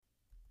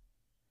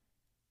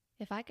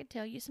If I could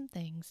tell you some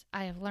things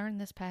I have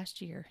learned this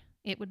past year,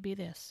 it would be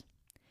this.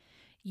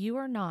 You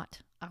are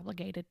not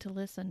obligated to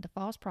listen to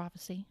false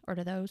prophecy or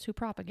to those who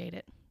propagate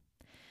it.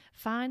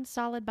 Find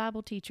solid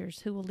Bible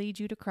teachers who will lead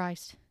you to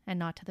Christ and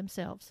not to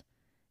themselves.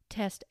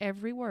 Test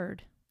every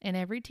word and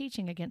every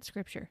teaching against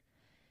Scripture.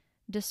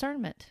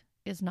 Discernment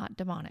is not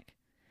demonic.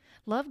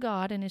 Love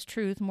God and His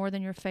truth more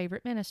than your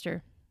favorite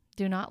minister.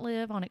 Do not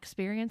live on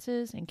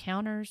experiences,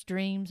 encounters,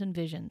 dreams, and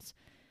visions.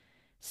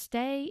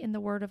 Stay in the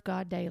Word of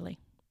God daily.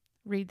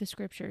 Read the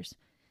Scriptures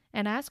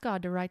and ask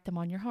God to write them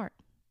on your heart.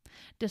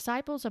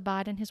 Disciples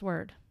abide in His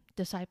Word.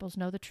 Disciples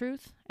know the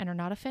truth and are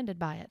not offended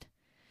by it.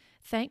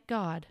 Thank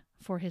God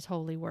for His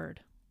holy Word.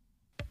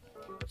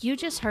 You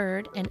just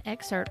heard an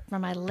excerpt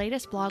from my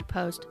latest blog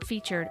post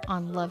featured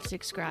on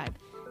Lovesick Scribe.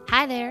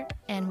 Hi there,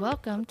 and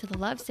welcome to the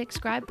Lovesick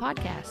Scribe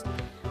podcast,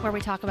 where we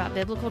talk about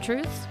biblical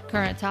truths,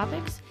 current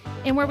topics,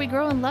 and where we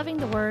grow in loving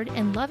the Word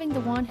and loving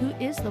the one who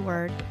is the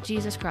Word,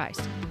 Jesus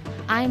Christ.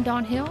 I am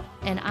Dawn Hill,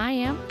 and I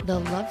am the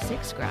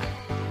Lovesick Scribe.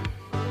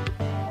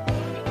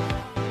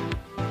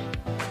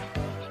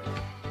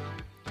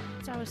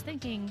 So I was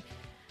thinking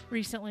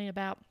recently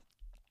about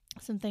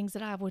some things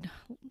that I would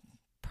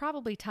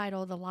probably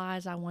title The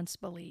Lies I Once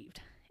Believed.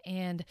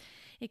 And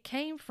it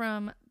came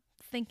from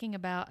thinking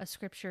about a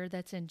scripture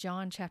that's in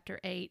John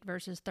chapter 8,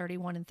 verses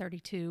 31 and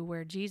 32,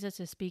 where Jesus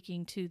is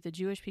speaking to the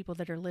Jewish people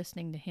that are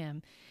listening to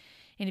Him.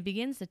 And He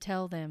begins to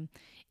tell them,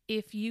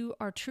 if you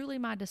are truly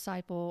my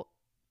disciple,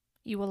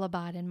 you will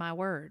abide in my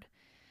word.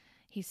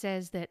 He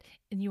says that,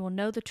 and you will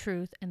know the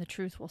truth, and the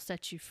truth will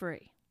set you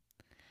free.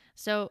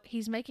 So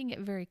He's making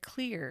it very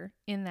clear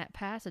in that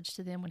passage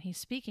to them when He's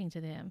speaking to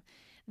them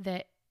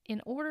that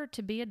in order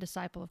to be a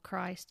disciple of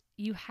Christ,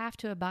 you have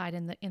to abide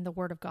in the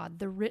Word of God,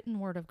 the written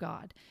Word of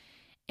God.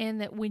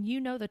 And that when you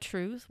know the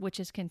truth,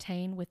 which is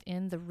contained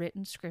within the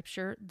written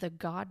Scripture, the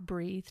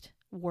God-breathed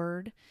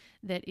Word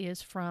that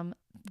is from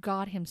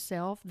God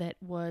Himself, that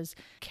was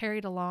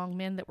carried along,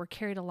 men that were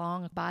carried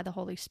along by the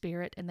Holy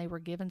Spirit, and they were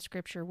given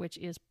Scripture, which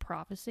is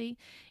prophecy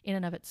in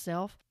and of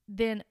itself,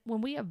 then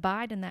when we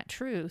abide in that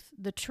truth,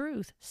 the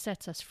truth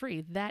sets us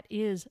free. That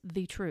is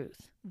the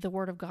truth. The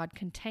Word of God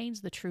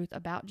contains the truth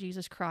about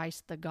Jesus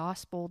Christ, the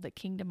gospel, the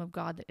kingdom of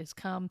God that is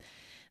come,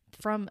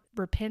 from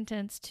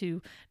repentance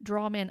to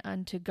draw men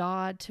unto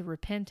God, to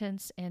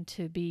repentance and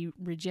to be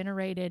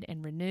regenerated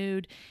and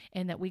renewed,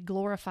 and that we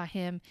glorify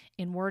Him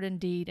in word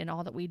and deed and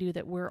all that we do,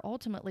 that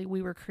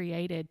we were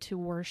created to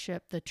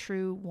worship the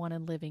true one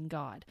and living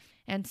God.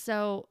 And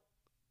so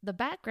the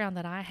background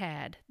that I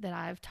had, that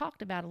I've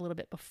talked about a little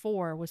bit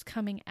before, was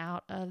coming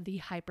out of the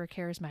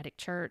hyper-charismatic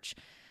church,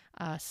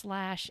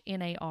 slash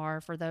NAR,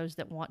 for those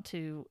that want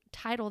to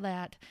title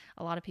that.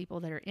 A lot of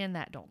people that are in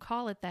that don't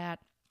call it that.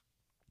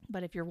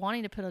 But if you're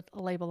wanting to put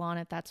a label on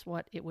it, that's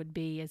what it would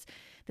be, is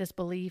this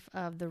belief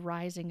of the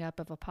rising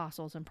up of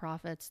apostles and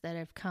prophets that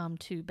have come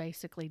to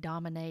basically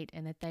dominate,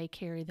 and that they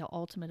carry the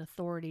ultimate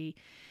authority.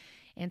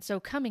 And so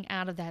coming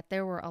out of that,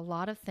 there were a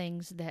lot of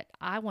things that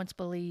I once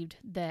believed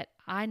that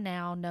I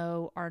now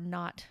know are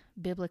not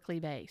biblically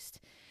based.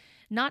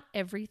 Not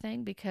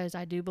everything, because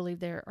I do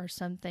believe there are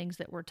some things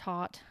that were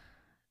taught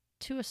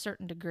to a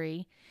certain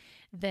degree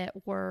that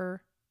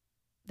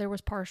there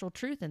was partial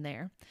truth in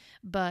there,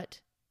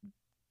 but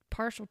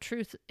partial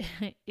truth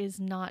is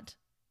not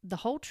the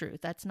whole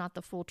truth. That's not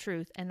the full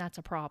truth, and that's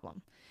a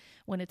problem.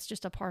 When it's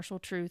just a partial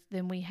truth,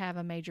 then we have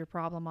a major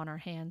problem on our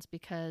hands,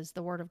 because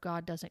the Word of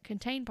God doesn't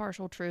contain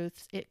partial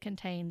truths. It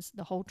contains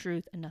the whole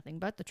truth and nothing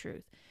but the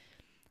truth.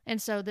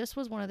 And so this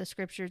was one of the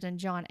scriptures in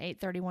John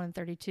 8, 31 and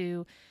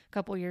 32 a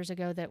couple years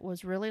ago that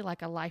was really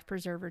like a life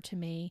preserver to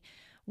me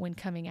when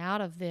coming out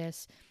of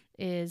this,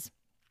 is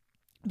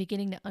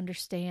beginning to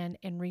understand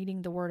and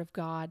reading the Word of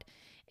God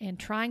and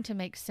trying to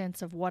make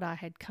sense of what I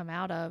had come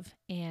out of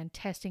and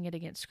testing it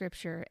against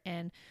Scripture.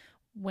 And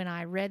when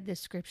I read this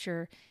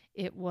scripture,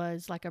 it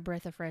was like a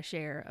breath of fresh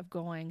air of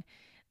going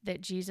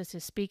that Jesus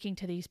is speaking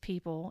to these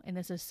people, and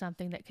this is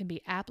something that can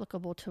be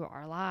applicable to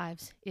our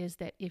lives, is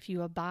that if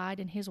you abide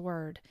in His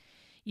Word,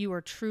 you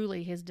are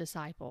truly His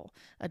disciple.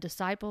 A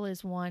disciple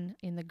is one,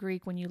 in the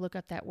Greek, when you look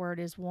up that word,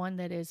 is one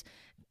that is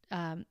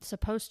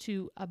supposed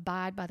to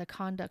abide by the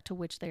conduct to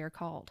which they are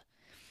called.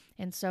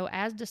 And so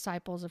as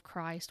disciples of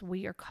Christ,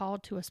 we are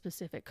called to a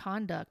specific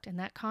conduct, and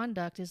that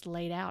conduct is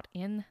laid out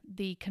in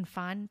the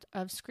confines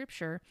of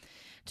Scripture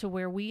to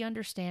where we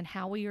understand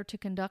how we are to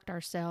conduct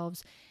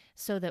ourselves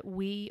so that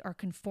we are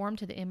conformed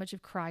to the image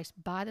of Christ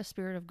by the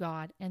Spirit of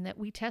God, and that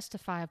we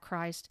testify of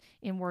Christ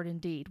in word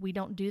and deed. We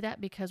don't do that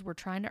because we're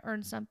trying to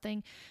earn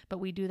something, but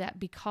we do that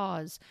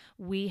because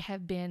we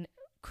have been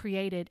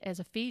created, as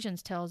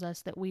Ephesians tells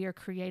us, that we are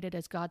created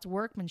as God's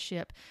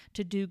workmanship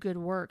to do good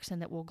works,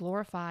 and that will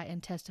glorify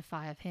and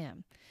testify of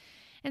Him.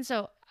 And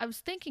so I was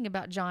thinking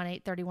about John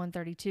 8, 31,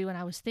 32, and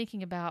I was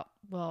thinking about,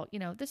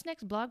 this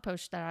next blog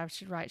post that I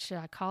should write, should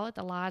I call it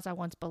The Lies I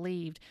Once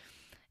Believed?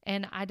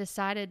 And I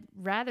decided,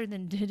 rather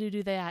than to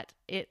do that,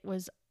 it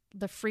was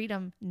the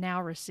freedom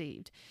now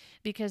received,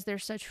 because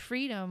there's such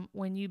freedom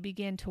when you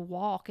begin to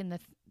walk in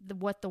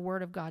what the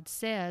Word of God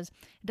says.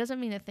 It doesn't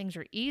mean that things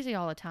are easy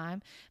all the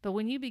time, but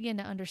when you begin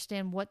to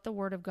understand what the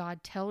Word of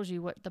God tells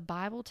you, what the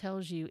Bible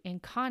tells you in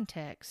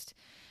context,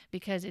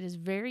 because it is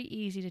very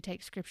easy to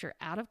take Scripture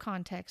out of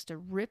context, to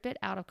rip it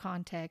out of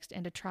context,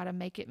 and to try to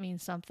make it mean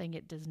something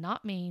it does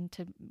not mean,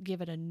 to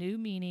give it a new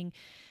meaning,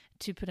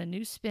 to put a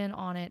new spin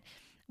on it,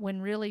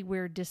 when really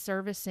we're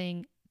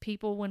disservicing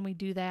people when we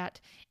do that,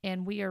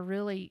 and we are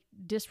really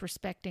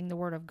disrespecting the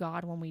Word of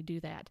God when we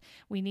do that.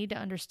 We need to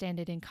understand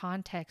it in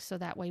context so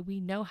that way we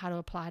know how to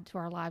apply it to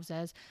our lives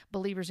as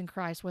believers in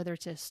Christ, whether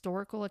it's a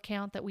historical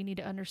account that we need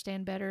to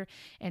understand better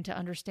and to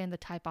understand the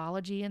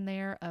typology in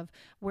there of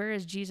where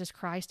is Jesus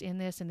Christ in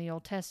this in the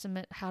Old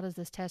Testament? How does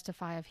this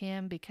testify of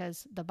him?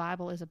 Because the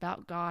Bible is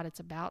about God. It's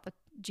about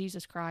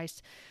Jesus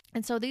Christ.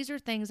 And so these are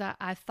things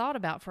I thought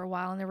about for a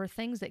while, and there were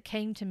things that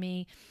came to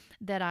me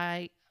that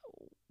I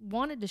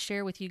wanted to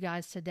share with you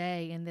guys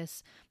today in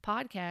this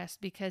podcast,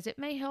 because it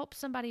may help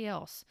somebody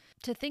else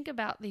to think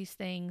about these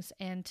things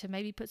and to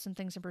maybe put some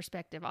things in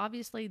perspective.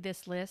 Obviously,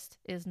 this list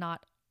is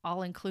not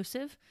all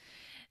inclusive.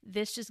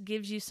 This just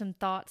gives you some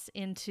thoughts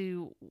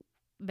into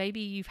maybe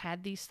you've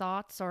had these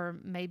thoughts or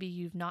maybe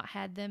you've not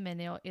had them,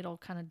 and it'll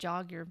kind of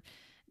jog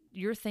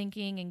your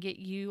thinking and get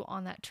you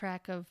on that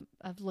track of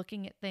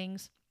looking at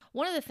things.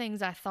 One of the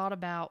things I thought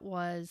about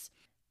was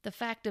the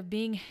fact of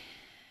being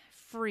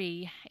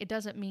free. It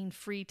doesn't mean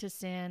free to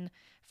sin,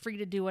 free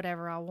to do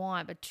whatever I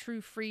want, but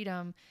true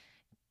freedom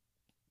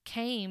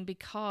came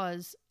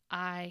because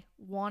I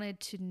wanted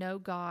to know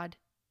God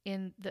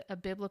in a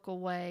biblical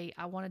way.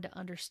 I wanted to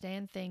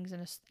understand things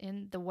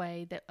in the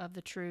way of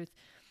the truth.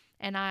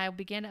 And I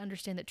began to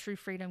understand that true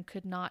freedom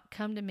could not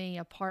come to me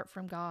apart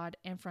from God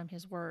and from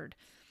His Word.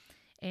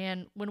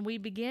 And when we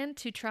begin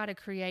to try to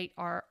create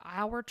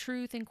our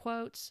truth in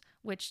quotes,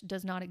 which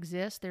does not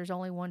exist, there's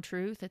only one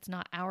truth. It's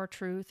not our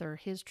truth or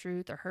his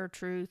truth or her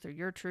truth or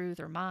your truth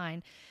or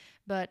mine.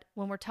 But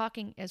when we're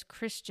talking as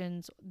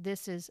Christians,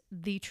 this is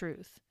the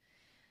truth.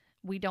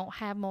 We don't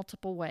have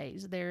multiple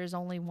ways. There is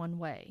only one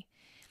way.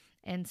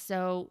 And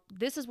so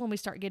this is when we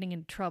start getting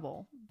into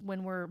trouble,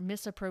 when we're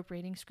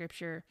misappropriating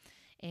Scripture.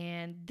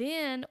 And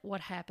then what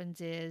happens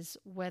is,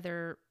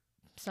 whether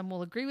some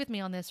will agree with me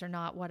on this or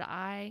not, what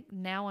I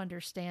now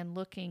understand,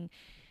 looking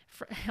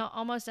for,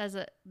 almost as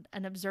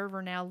an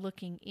observer now,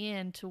 looking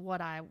into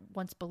what I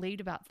once believed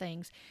about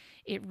things,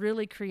 it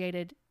really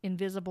created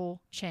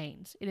invisible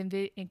chains.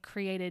 It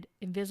created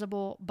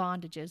invisible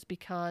bondages,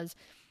 because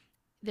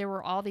there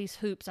were all these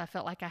hoops I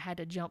felt like I had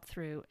to jump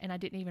through, and I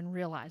didn't even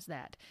realize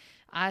that.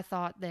 I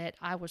thought that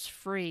I was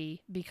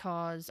free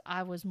because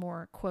I was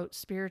more, quote,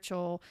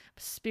 spiritual,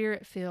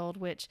 spirit-filled,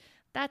 which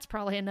that's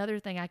probably another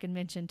thing I can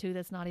mention too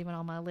that's not even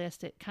on my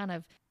list.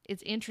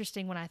 It's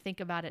interesting when I think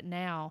about it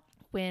now,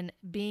 when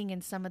being in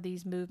some of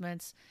these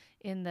movements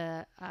in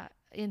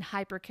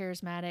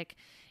hyper-charismatic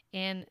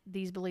and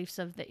these beliefs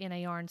of the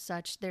NAR and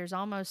such, there's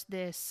almost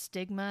this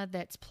stigma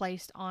that's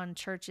placed on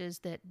churches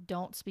that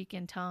don't speak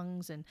in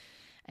tongues and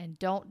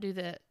don't do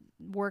the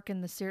work in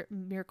the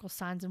miracle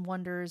signs and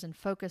wonders and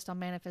focused on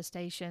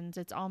manifestations.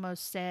 It's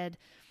almost said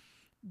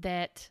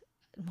that,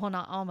 well,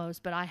 not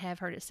almost, but I have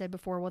heard it said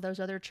before, well, those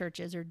other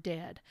churches are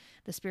dead.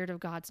 The Spirit of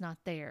God's not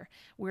there.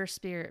 We're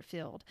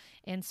Spirit-filled.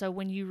 And so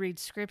when you read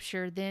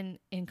Scripture, then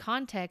in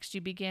context,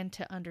 you begin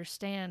to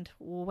understand,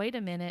 well, wait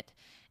a minute,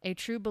 a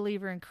true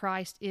believer in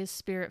Christ is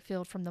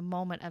Spirit-filled from the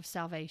moment of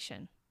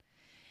salvation.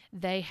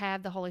 They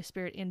have the Holy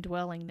Spirit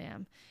indwelling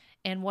them.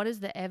 And what is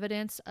the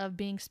evidence of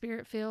being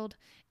Spirit-filled?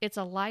 It's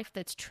a life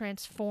that's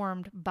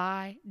transformed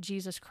by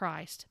Jesus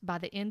Christ, by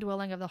the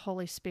indwelling of the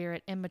Holy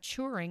Spirit, and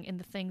maturing in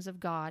the things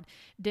of God,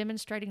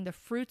 demonstrating the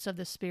fruits of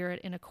the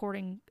Spirit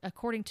according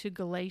to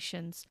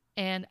Galatians,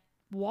 and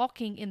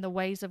walking in the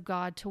ways of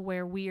God to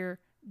where we're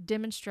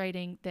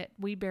demonstrating that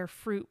we bear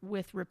fruit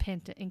with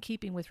repentance, in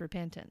keeping with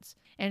repentance,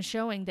 and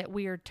showing that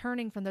we are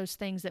turning from those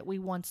things that we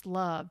once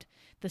loved,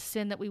 the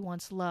sin that we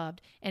once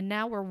loved, and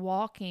now we're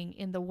walking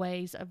in the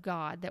ways of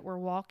God, that we're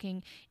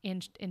walking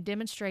in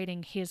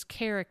demonstrating His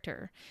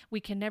character. We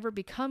can never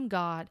become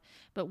God,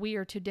 but we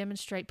are to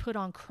demonstrate, put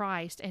on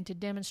Christ, and to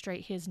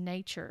demonstrate His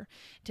nature,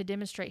 to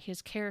demonstrate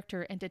His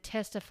character, and to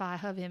testify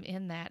of Him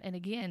in that. And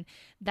again,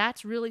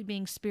 that's really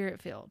being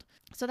Spirit-filled.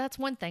 So that's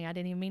one thing. I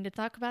didn't even mean to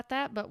talk about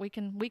that, but we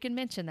can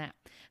mention that.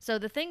 So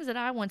the things that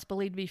I once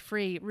believed to be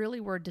free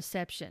really were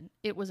deception.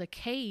 It was a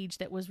cage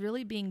that was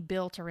really being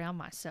built around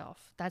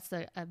myself. That's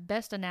the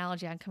best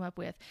analogy I can come up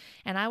with.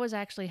 And I was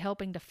actually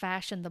helping to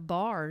fashion the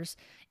bars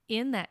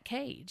in that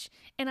cage.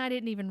 And I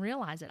didn't even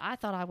realize it. I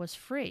thought I was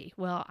free.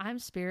 Well, I'm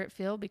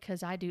Spirit-filled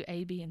because I do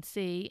A, B, and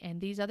C.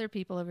 And these other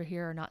people over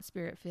here are not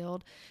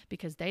Spirit-filled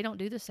because they don't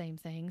do the same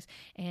things.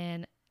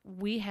 And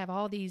we have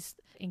all these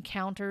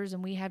encounters,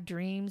 and we have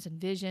dreams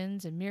and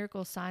visions and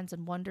miracles, signs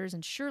and wonders,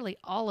 and surely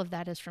all of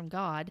that is from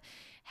God.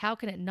 How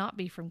can it not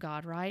be from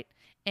God, right?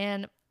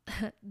 And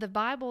the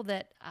Bible,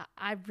 that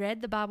I've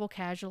read the Bible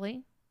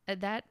casually,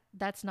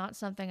 that's not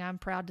something I'm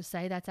proud to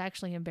say. That's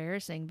actually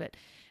embarrassing. But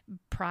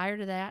prior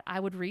to that,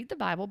 I would read the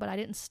Bible, but I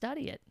didn't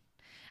study it.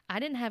 I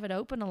didn't have it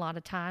open a lot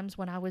of times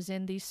when I was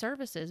in these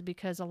services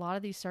because a lot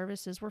of these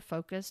services were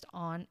focused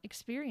on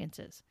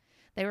experiences.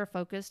 They were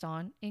focused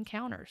on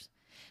encounters.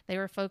 They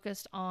were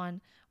focused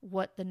on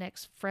what the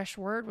next fresh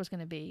word was going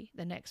to be,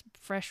 the next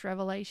fresh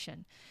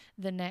revelation,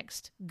 the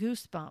next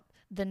goosebump,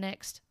 the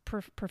next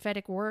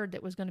prophetic word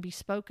that was going to be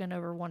spoken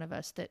over one of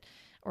us,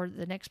 or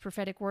the next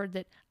prophetic word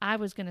that I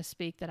was going to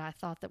speak that I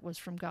thought that was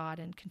from God,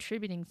 and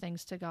contributing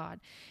things to God.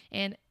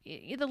 And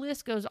the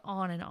list goes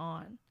on and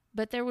on.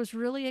 But there was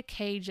really a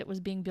cage that was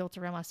being built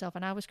around myself,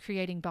 and I was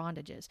creating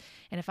bondages.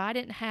 And if I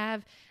didn't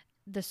have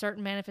the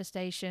certain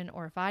manifestation,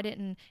 or if I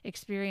didn't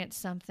experience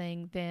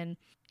something, then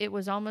it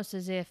was almost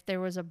as if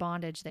there was a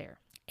bondage there.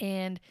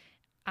 And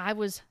I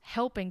was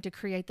helping to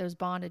create those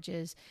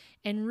bondages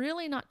and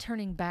really not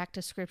turning back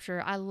to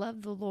Scripture. I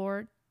love the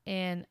Lord,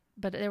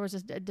 but there was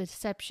a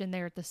deception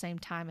there at the same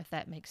time, if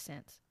that makes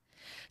sense.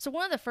 So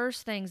one of the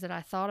first things that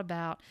I thought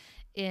about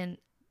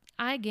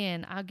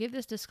I'll give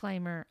this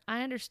disclaimer.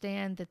 I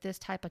understand that this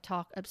type of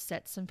talk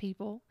upsets some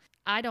people.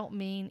 I don't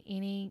mean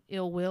any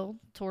ill will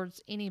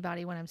towards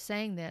anybody when I'm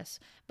saying this,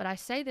 but I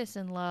say this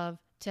in love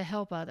to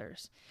help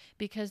others,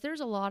 because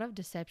there's a lot of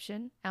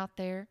deception out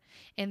there,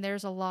 and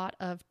there's a lot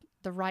of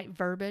the right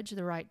verbiage,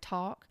 the right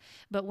talk.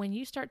 But when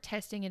you start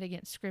testing it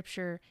against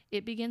Scripture,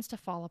 it begins to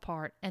fall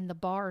apart and the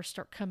bars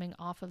start coming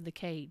off of the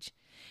cage.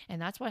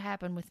 And that's what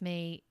happened with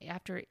me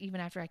even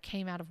after I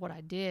came out of what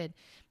I did,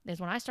 is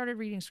when I started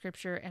reading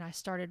Scripture and I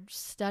started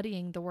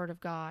studying the Word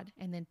of God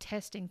and then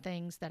testing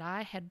things that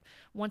I had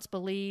once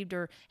believed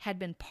or had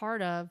been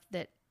part of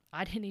that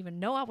I didn't even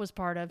know I was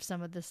part of,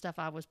 some of the stuff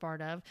I was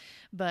part of,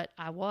 but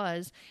I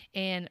was,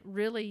 and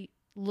really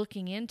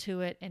looking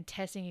into it and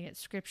testing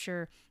against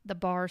Scripture, the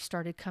bars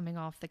started coming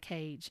off the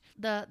cage.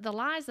 The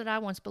lies that I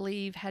once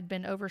believed had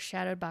been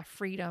overshadowed by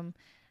freedom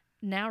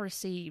now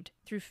received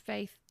through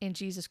faith in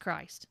Jesus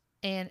Christ.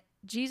 And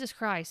Jesus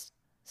Christ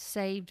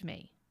saved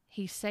me.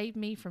 He saved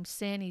me from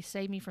sin. He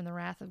saved me from the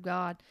wrath of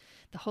God.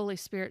 The Holy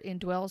Spirit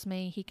indwells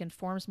me. He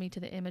conforms me to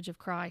the image of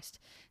Christ,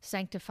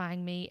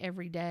 sanctifying me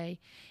every day.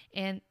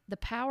 And the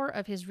power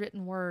of His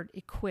written word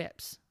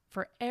equips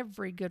for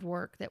every good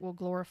work that will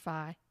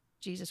glorify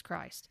Jesus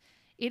Christ.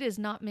 It is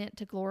not meant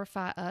to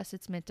glorify us.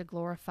 It's meant to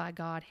glorify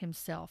God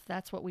Himself.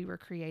 That's what we were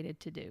created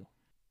to do.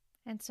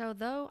 And so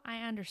though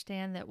I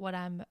understand that what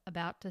I'm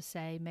about to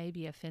say may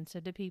be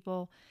offensive to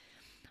people,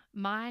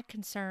 my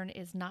concern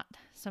is not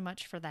so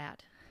much for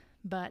that,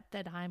 but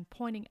that I'm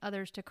pointing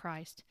others to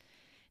Christ,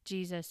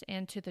 Jesus,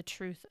 and to the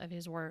truth of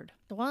His word.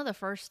 One of the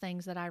first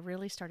things that I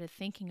really started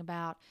thinking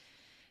about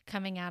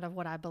coming out of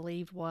what I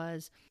believed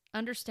was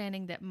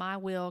understanding that my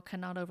will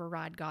cannot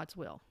override God's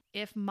will.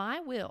 If my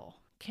will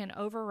can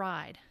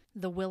override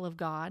the will of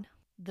God,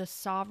 the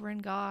sovereign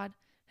God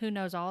who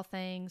knows all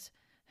things,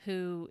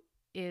 who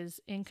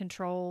is in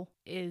control,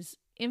 is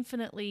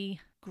infinitely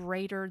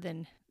greater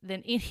than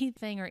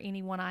anything or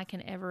anyone I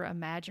can ever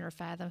imagine or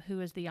fathom, who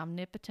is the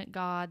omnipotent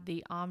God,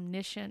 the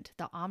omniscient,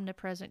 the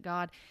omnipresent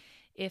God.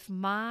 If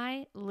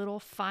my little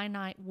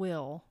finite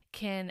will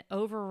can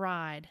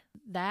override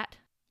that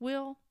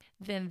will,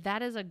 then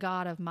that is a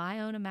God of my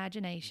own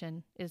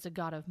imagination, is a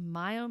God of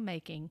my own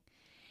making,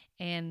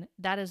 and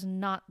that is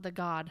not the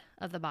God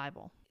of the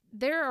Bible.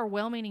 There are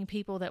well-meaning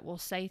people that will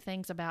say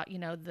things about,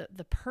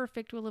 the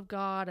perfect will of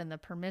God and the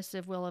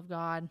permissive will of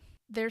God.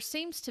 There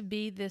seems to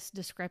be this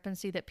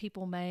discrepancy that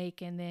people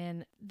make, and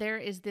then there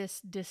is this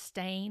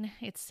disdain,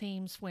 it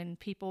seems, when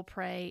people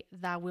pray,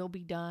 "Thy will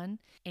be done,"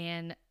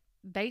 and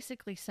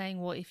basically saying,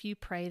 well, if you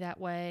pray that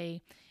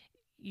way,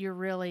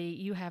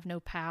 you have no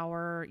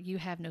power, you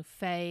have no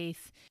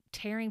faith,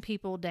 tearing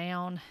people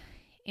down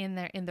in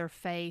their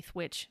faith,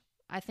 which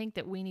I think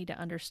that we need to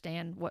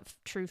understand what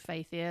true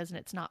faith is, and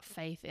it's not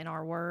faith in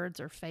our words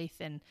or faith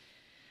in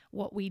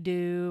what we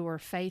do or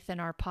faith in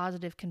our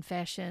positive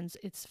confessions.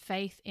 It's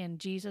faith in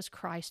Jesus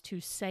Christ to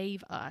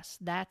save us.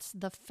 That's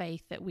the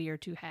faith that we are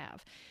to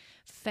have.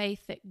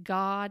 Faith that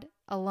God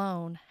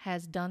alone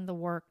has done the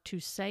work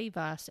to save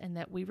us, and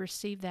that we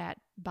receive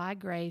that by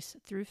grace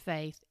through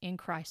faith in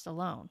Christ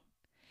alone.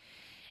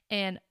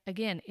 And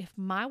again, if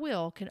my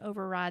will can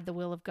override the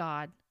will of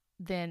God,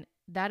 then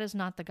that is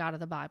not the God of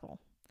the Bible.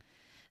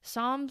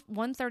 Psalm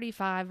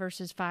 135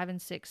 verses 5 and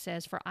 6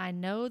 says, "For I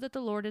know that the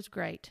Lord is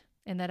great,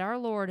 and that our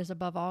Lord is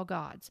above all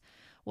gods.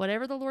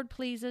 Whatever the Lord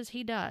pleases,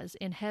 He does,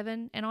 in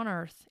heaven and on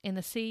earth, in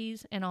the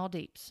seas and all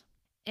deeps."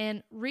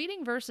 And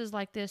reading verses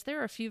like this, there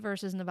are a few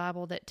verses in the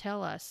Bible that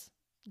tell us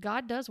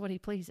God does what He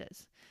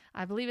pleases.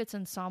 I believe it's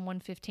in Psalm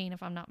 115,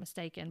 if I'm not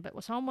mistaken. But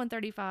with Psalm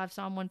 135,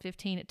 Psalm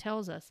 115, it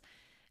tells us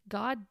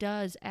God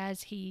does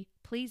as He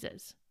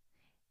pleases.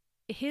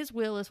 His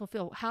will is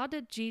fulfilled. How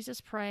did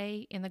Jesus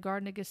pray in the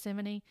Garden of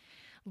Gethsemane?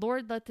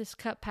 "Lord, let this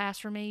cup pass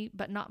from me,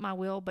 but not my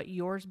will, but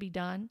yours be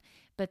done."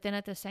 But then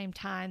at the same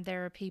time,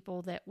 there are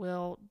people that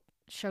will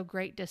show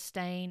great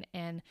disdain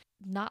and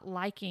not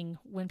liking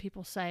when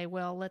people say,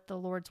 well, let the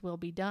Lord's will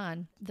be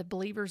done. The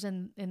believers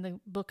in the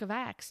book of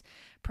Acts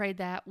prayed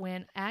that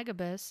when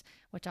Agabus,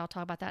 which I'll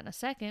talk about that in a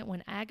second,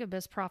 when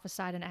Agabus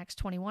prophesied in Acts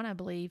 21, I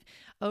believe,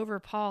 over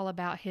Paul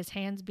about his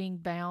hands being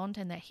bound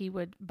and that he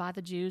would, by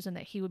the Jews, and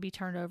that he would be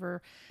turned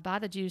over by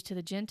the Jews to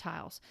the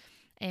Gentiles.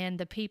 And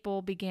the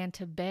people began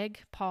to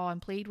beg Paul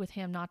and plead with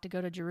him not to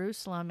go to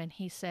Jerusalem. And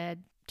he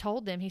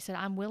told them,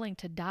 I'm willing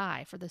to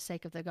die for the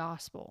sake of the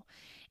gospel.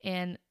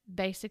 And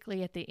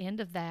basically at the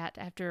end of that,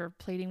 after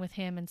pleading with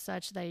him and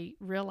such, they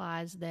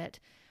realized that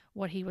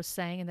what he was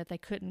saying and that they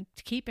couldn't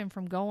keep him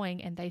from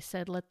going. And they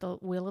said, let the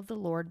will of the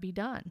Lord be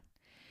done.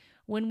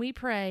 When we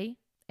pray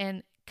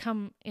and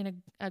come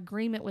in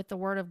agreement with the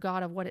word of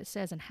God of what it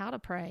says and how to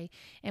pray,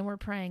 and we're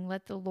praying,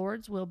 let the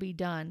Lord's will be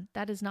done,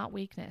 that is not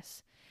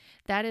weakness.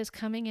 That is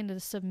coming into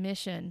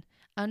submission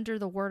under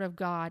the word of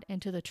God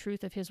and to the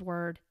truth of his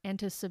word, and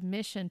to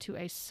submission to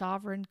a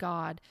sovereign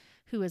God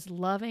who is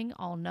loving,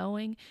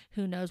 all-knowing,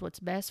 who knows what's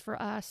best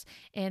for us,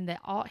 and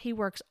that he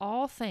works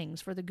all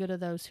things for the good of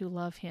those who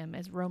love him,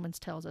 as Romans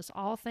tells us,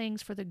 all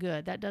things for the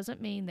good. That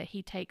doesn't mean that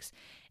he takes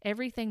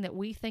everything that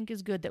we think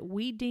is good, that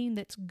we deem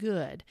that's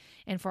good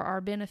and for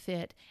our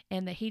benefit,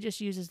 and that he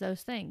just uses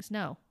those things.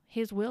 No,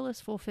 his will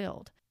is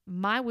fulfilled.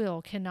 My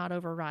will cannot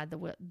override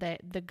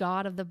the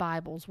God of the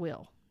Bible's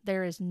will.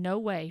 There is no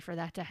way for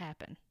that to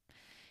happen.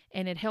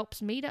 And it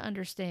helps me to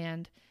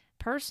understand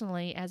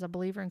personally as a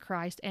believer in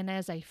Christ and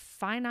as a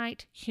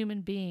finite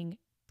human being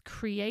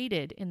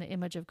created in the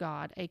image of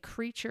God, a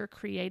creature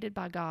created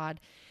by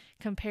God,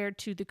 compared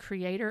to the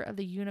creator of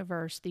the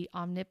universe, the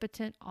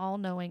omnipotent,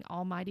 all-knowing,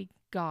 almighty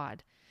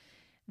God,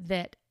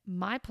 that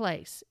my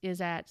place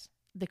is at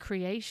the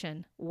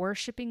creation,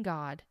 worshiping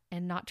God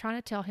and not trying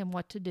to tell him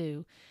what to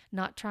do,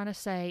 not trying to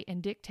say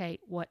and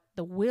dictate what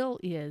the will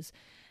is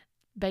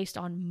based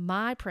on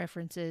my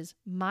preferences,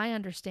 my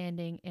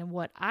understanding, and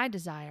what I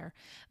desire,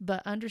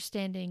 but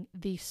understanding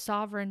the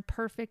sovereign,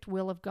 perfect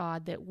will of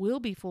God that will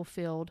be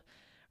fulfilled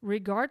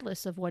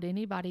regardless of what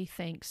anybody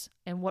thinks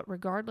and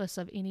regardless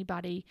of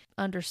anybody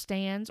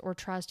understands or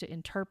tries to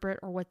interpret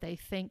or what they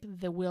think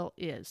the will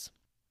is.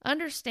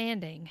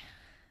 Understanding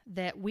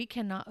that we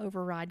cannot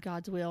override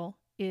God's will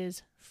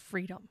is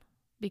freedom,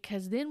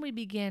 because then we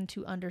begin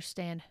to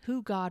understand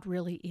who God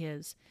really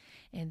is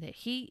and that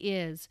he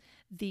is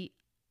the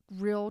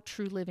real,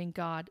 true, living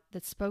God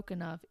that's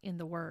spoken of in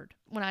the Word.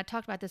 When I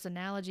talked about this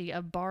analogy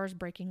of bars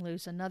breaking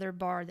loose, another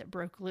bar that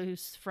broke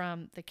loose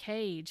from the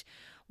cage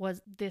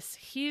was this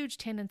huge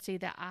tendency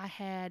that I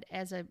had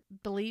as a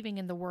believing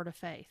in the Word of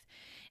Faith.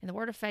 And the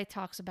Word of Faith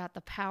talks about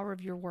the power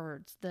of your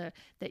words, that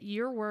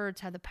your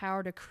words have the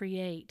power to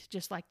create,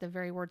 just like the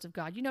very words of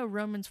God. You know,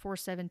 Romans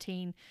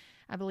 4:17,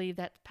 I believe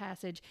that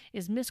passage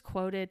is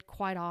misquoted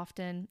quite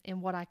often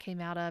in what I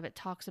came out of. It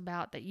talks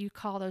about that you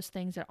call those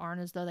things that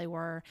aren't as though they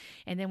were.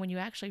 And then when you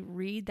actually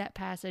read that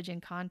passage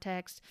in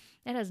context,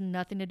 it has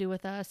nothing to do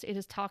with us. It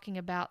is talking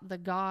about the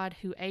God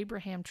who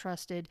Abraham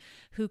trusted,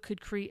 who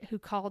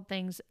called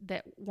things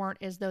that weren't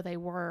as though they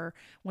were,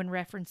 when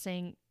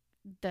referencing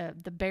the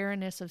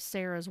barrenness of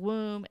Sarah's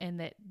womb, and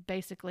that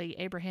basically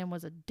Abraham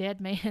was a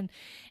dead man,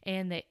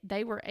 and that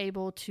they were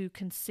able to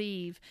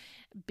conceive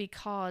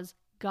because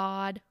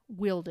God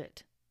willed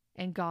it,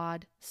 and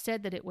God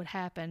said that it would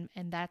happen,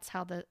 and that's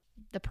how the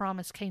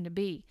promise came to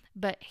be.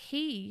 But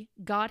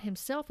God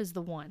himself, is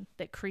the one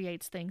that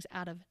creates things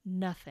out of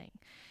nothing.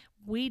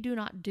 We do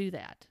not do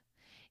that.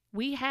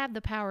 We have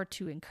the power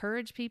to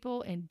encourage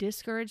people and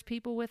discourage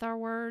people with our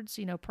words.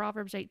 You know,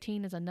 Proverbs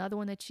 18 is another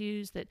one that's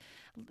used, that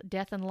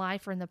death and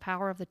life are in the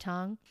power of the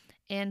tongue.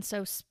 And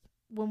so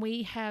when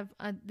we have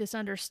this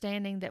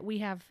understanding that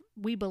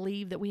we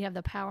believe that we have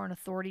the power and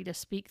authority to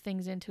speak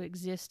things into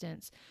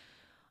existence,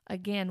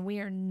 again, we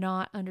are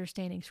not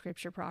understanding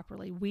Scripture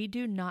properly. We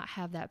do not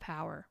have that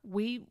power.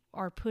 We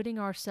are putting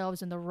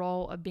ourselves in the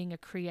role of being a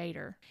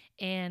creator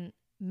and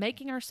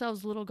making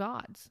ourselves little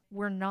gods.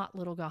 We're not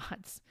little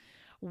gods.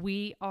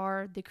 We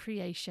are the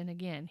creation.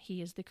 Again,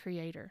 he is the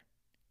creator.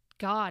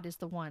 God is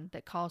the one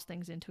that calls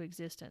things into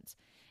existence.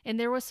 And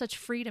there was such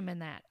freedom in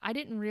that. I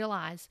didn't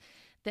realize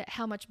that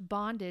how much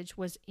bondage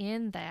was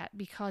in that,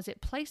 because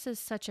it places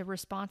such a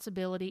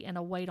responsibility and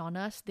a weight on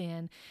us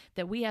then,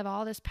 that we have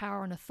all this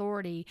power and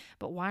authority,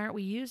 but why aren't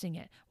we using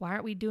it? Why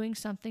aren't we doing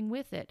something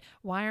with it?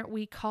 Why aren't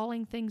we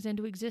calling things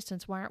into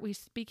existence? Why aren't we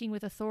speaking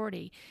with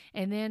authority?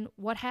 And then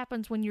what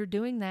happens when you're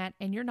doing that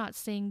and you're not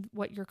seeing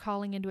what you're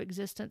calling into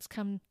existence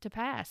come to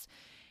pass?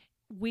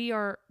 We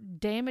are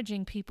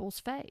damaging people's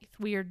faith.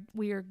 We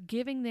are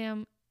giving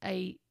them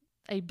a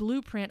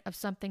blueprint of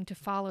something to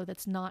follow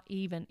that's not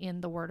even in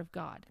the Word of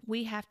God.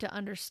 We have to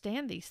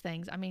understand these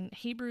things. I mean,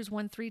 Hebrews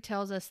 1:3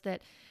 tells us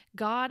that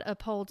God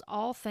upholds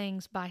all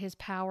things by his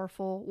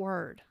powerful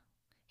word.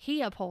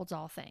 He upholds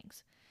all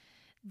things.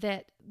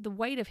 That the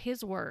weight of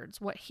his words,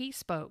 what he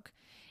spoke,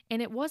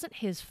 and it wasn't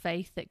his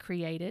faith that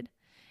created.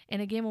 And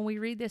again, when we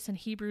read this in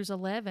Hebrews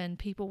 11,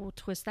 people will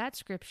twist that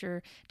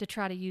scripture to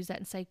try to use that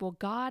and say, well,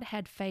 God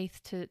had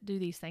faith to do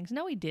these things.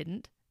 No, he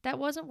didn't. That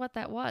wasn't what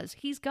that was.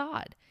 He's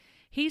God.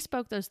 He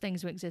spoke those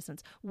things into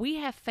existence. We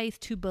have faith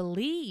to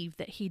believe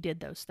that he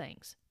did those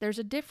things. There's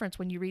a difference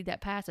when you read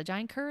that passage. I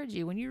encourage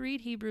you, when you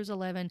read Hebrews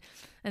 11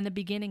 and the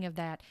beginning of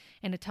that,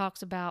 and it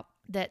talks about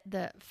that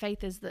the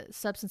faith is the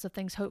substance of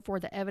things hoped for,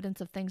 the evidence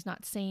of things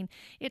not seen.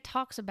 It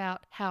talks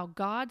about how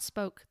God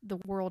spoke the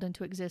world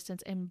into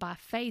existence, and by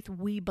faith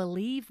we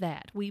believe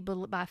that.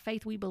 By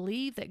faith we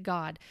believe that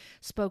God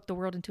spoke the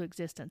world into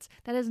existence.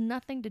 That has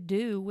nothing to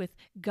do with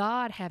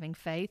God having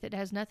faith. It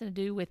has nothing to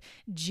do with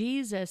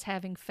Jesus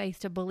having faith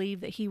to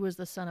believe that he was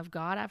the Son of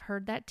God. I've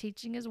heard that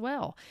teaching as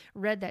well,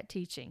 read that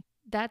teaching.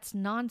 That's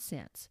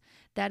nonsense.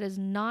 That is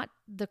not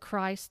the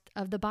Christ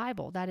of the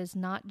Bible. That is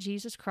not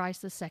Jesus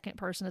Christ, the second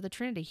person of the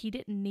Trinity. He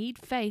didn't need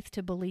faith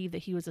to believe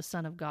that he was a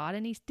son of God,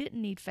 and he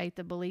didn't need faith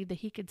to believe that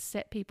he could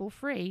set people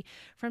free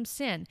from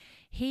sin.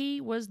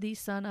 He was the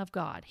Son of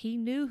God. He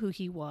knew who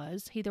he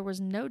was. There was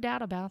no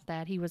doubt about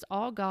that. He was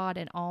all God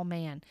and all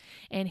man,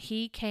 and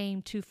he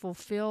came to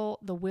fulfill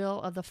the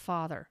will of the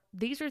Father.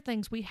 These are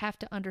things we have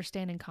to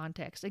understand in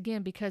context.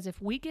 Again, because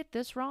if we get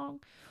this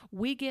wrong,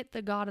 we get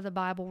the God of the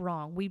Bible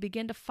wrong. We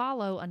begin to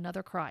follow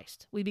another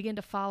Christ. We begin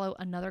to follow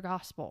another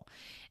gospel,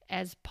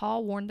 as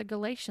Paul warned the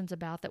Galatians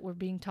about, that were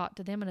being taught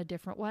to them in a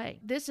different way.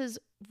 This is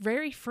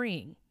very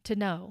freeing to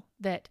know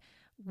that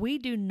we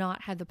do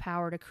not have the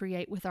power to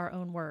create with our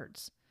own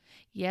words.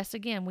 Yes,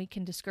 again, we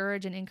can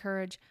discourage and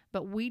encourage,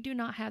 but we do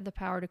not have the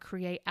power to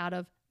create out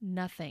of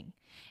nothing.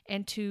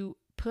 And to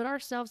put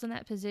ourselves in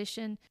that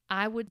position,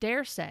 I would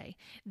dare say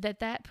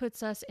that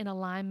puts us in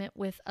alignment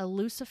with a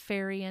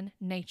Luciferian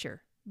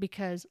nature,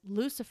 because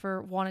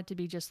Lucifer wanted to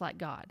be just like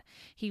God.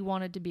 He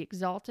wanted to be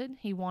exalted.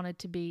 He wanted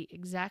to be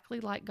exactly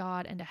like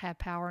God and to have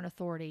power and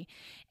authority.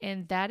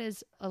 And that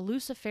is a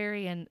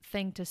Luciferian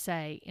thing to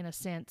say, in a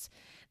sense,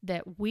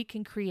 that we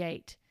can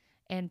create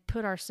and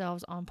put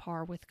ourselves on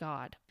par with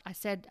God. I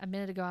said a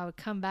minute ago I would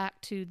come back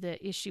to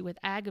the issue with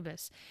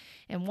Agabus.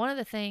 And one of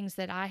the things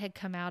that I had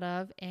come out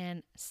of,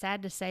 and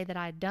sad to say that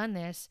I had done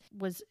this,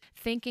 was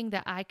thinking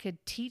that I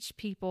could teach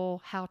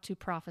people how to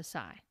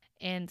prophesy.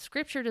 And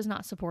Scripture does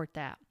not support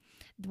that.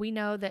 We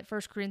know that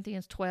 1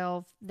 Corinthians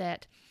 12,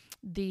 that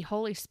the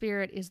Holy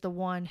Spirit is the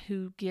one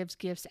who gives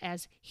gifts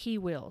as he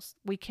wills.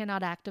 We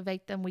cannot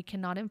activate them, we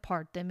cannot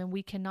impart them, and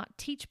we cannot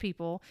teach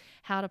people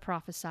how to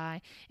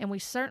prophesy. And we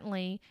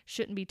certainly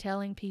shouldn't be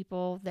telling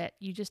people that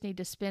you just need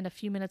to spend a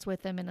few minutes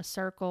with them in a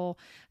circle,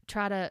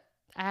 try to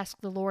ask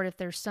the Lord if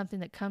there's something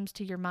that comes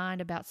to your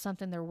mind about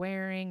something they're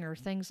wearing or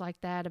things like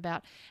that,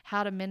 about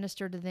how to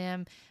minister to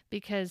them,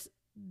 because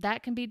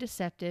that can be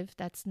deceptive.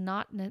 That's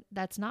not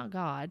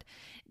God.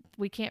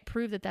 We can't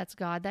prove that that's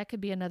God. That could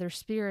be another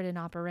spirit in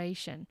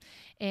operation.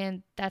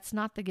 And that's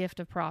not the gift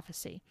of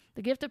prophecy.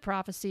 The gift of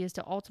prophecy is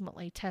to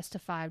ultimately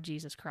testify of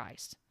Jesus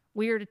Christ.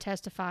 We are to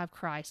testify of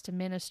Christ, to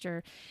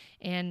minister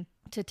and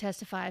to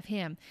testify of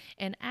him.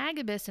 And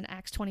Agabus in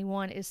Acts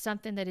 21 is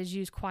something that is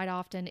used quite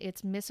often.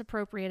 It's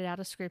misappropriated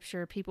out of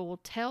Scripture. People will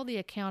tell the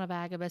account of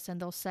Agabus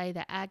and they'll say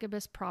that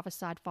Agabus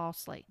prophesied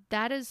falsely.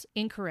 That is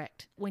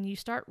incorrect. When you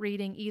start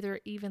reading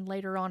even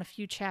later on a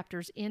few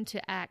chapters into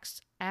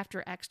Acts,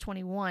 after Acts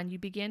 21, you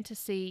begin to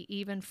see,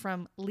 even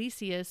from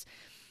Lysias,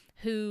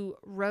 who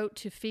wrote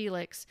to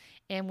Felix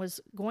and was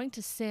going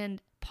to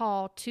send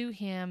Paul to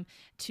him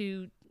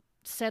to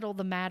settle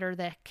the matter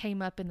that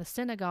came up in the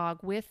synagogue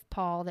with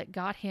Paul that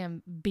got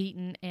him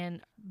beaten and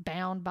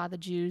bound by the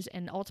Jews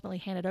and ultimately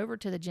handed over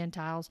to the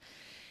Gentiles,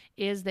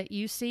 is that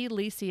you see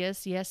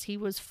Lysias, yes, he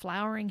was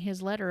flowering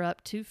his letter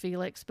up to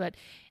Felix, but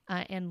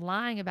and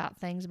lying about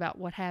things about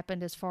what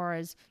happened as far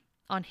as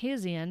on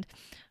his end,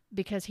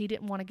 because he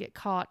didn't want to get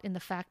caught in the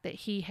fact that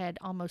he had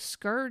almost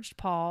scourged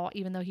Paul,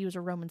 even though he was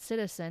a Roman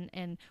citizen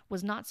and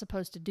was not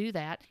supposed to do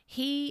that.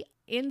 He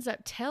ends up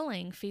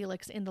telling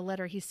Felix in the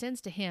letter he sends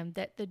to him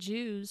that the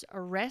Jews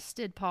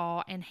arrested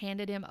Paul and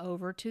handed him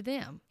over to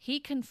them. He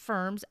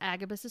confirms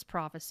Agabus's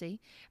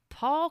prophecy.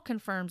 Paul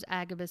confirms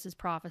Agabus's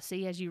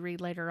prophecy, as you read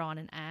later on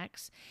in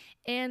Acts.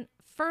 And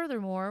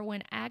furthermore,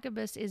 when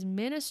Agabus is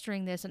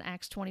ministering this in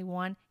Acts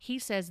 21, he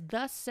says,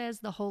 "Thus says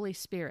the Holy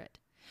Spirit."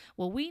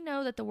 Well, we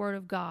know that the Word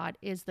of God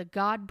is the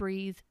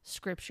God-breathed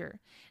Scripture,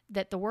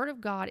 that the Word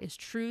of God is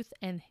truth,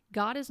 and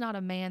God is not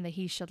a man that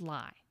he should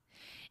lie.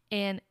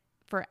 And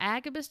for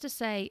Agabus to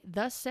say,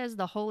 "Thus says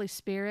the Holy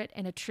Spirit,"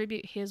 and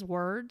attribute his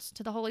words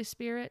to the Holy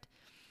Spirit,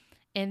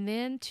 and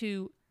then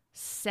to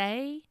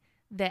say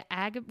that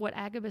what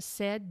Agabus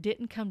said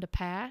didn't come to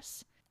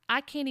pass,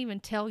 I can't even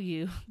tell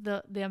you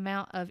the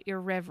amount of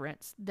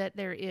irreverence that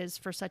there is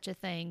for such a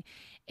thing.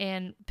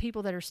 And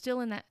people that are still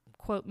in that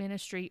quote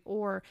ministry,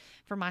 or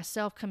for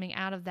myself coming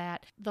out of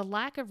that, the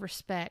lack of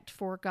respect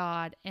for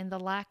God and the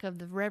lack of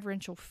the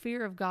reverential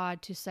fear of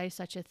God to say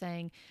such a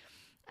thing.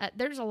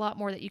 There's a lot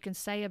more that you can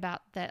say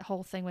about that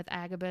whole thing with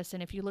Agabus,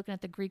 and if you're looking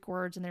at the Greek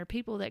words, and there are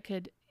people that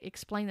could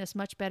explain this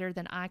much better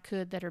than I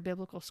could that are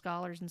biblical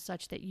scholars and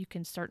such that you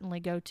can certainly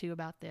go to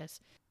about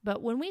this.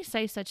 But when we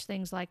say such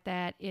things like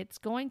that, it's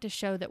going to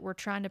show that we're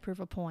trying to prove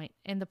a point.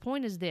 And the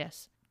point is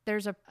this: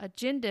 there's an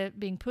agenda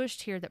being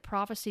pushed here that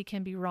prophecy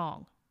can be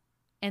wrong.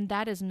 And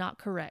that is not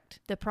correct.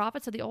 The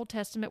prophets of the Old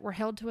Testament were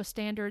held to a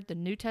standard. The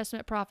New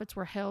Testament prophets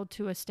were held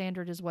to a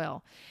standard as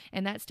well.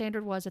 And that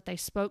standard was that they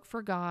spoke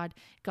for God.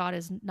 God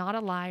is not a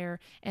liar.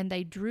 And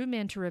they drew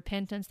men to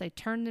repentance. They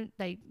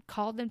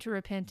called them to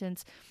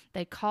repentance.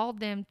 They called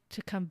them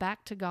to come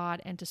back to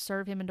God and to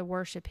serve him and to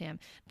worship him.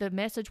 The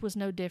message was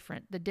no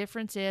different. The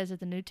difference is that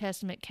the New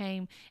Testament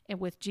came, and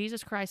with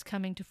Jesus Christ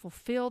coming to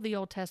fulfill the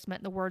Old Testament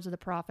and the words of the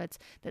prophets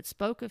that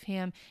spoke of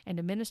him, and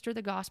to minister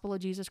the gospel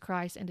of Jesus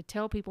Christ, and to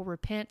tell people,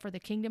 repent, for the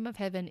kingdom of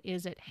heaven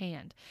is at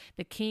hand.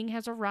 The King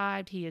has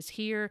arrived. He is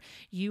here.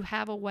 You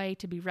have a way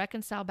to be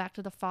reconciled back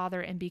to the Father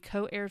and be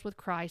co-heirs with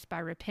Christ by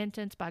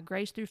repentance, by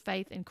grace through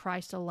faith in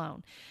Christ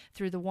alone,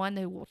 through the one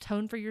who will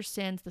atone for your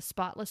sins, the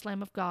spotless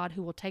Lamb of God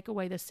who will take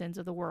away the sins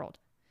of the world.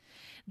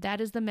 That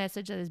is the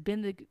message that has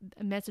been the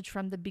message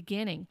from the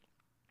beginning.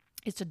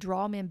 Is to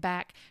draw men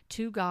back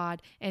to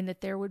God, and that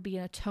there would be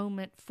an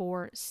atonement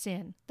for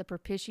sin, the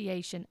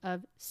propitiation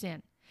of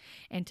sin.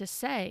 And to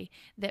say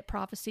that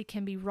prophecy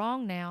can be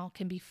wrong now,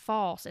 can be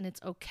false, and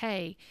it's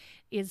okay,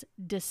 is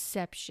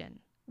deception.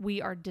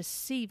 We are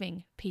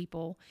deceiving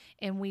people,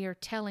 and we are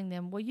telling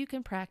them, well, you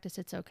can practice,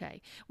 it's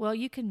okay. Well,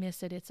 you can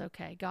miss it, it's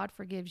okay. God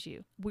forgives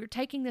you. We're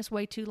taking this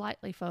way too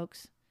lightly,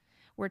 folks.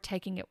 We're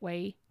taking it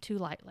way too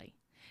lightly.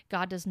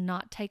 God does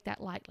not take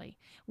that lightly.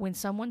 When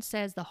someone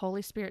says the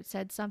Holy Spirit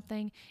said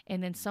something,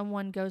 and then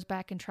someone goes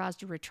back and tries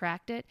to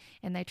retract it,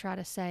 and they try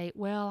to say,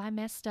 well, I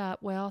messed up.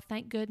 Well,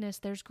 thank goodness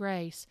there's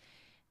grace.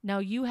 No,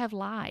 you have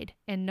lied,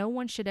 and no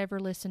one should ever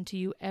listen to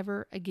you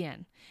ever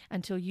again.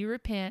 Until you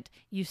repent,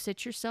 you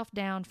sit yourself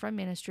down from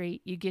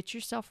ministry, you get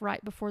yourself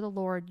right before the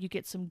Lord, you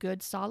get some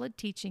good, solid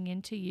teaching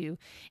into you,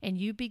 and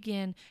you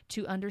begin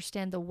to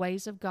understand the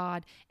ways of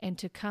God and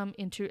to come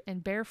into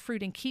and bear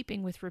fruit in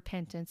keeping with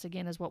repentance,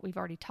 again, is what we've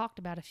already talked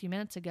about a few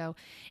minutes ago,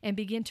 and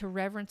begin to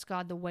reverence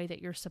God the way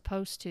that you're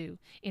supposed to,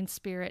 in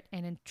spirit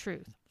and in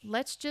truth.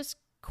 Let's just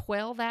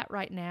quell that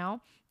right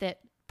now, that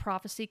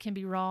prophecy can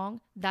be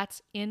wrong.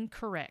 That's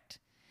incorrect.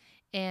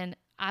 And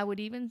I would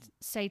even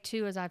say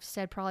too, as I've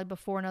said probably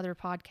before in other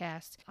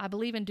podcasts, I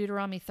believe in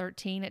Deuteronomy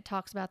 13, it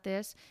talks about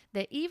this,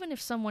 that even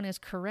if someone is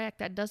correct,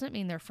 that doesn't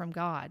mean they're from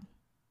God.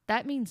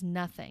 That means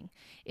nothing.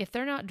 If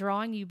they're not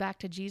drawing you back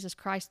to Jesus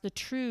Christ, the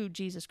true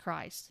Jesus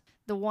Christ,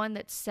 the one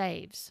that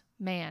saves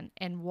man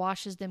and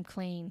washes them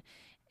clean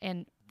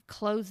and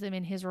clothes them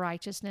in his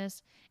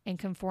righteousness and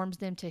conforms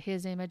them to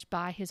his image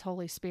by his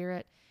Holy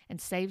Spirit and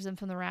saves them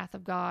from the wrath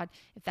of God,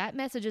 if that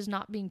message is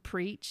not being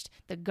preached,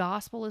 the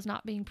gospel is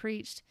not being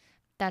preached,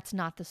 that's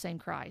not the same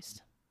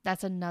Christ.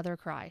 That's another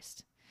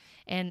Christ.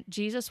 And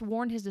Jesus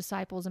warned his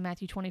disciples in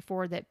Matthew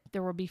 24 that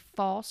there will be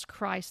false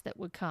Christ that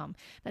would come.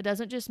 That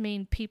doesn't just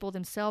mean people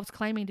themselves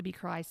claiming to be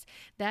Christ.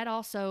 That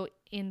also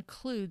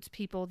includes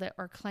people that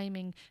are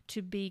claiming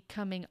to be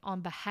coming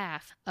on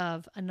behalf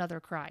of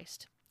another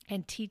Christ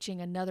and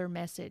teaching another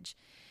message.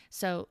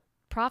 So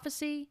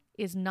prophecy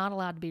is not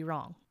allowed to be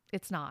wrong.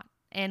 It's not.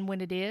 And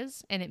when it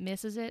is, and it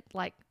misses it,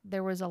 like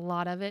there was a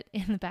lot of it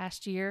in the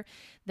past year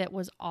that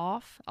was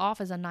off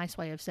is a nice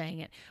way of saying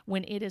it.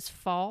 When it is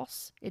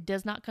false, it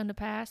does not come to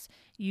pass,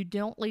 you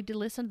don't need to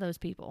listen to those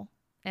people.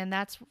 And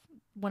that's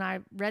when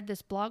I read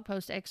this blog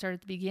post excerpt at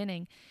the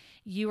beginning.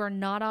 You are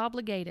not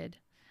obligated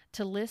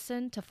to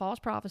listen to false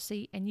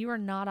prophecy, and you are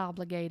not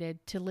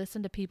obligated to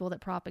listen to people that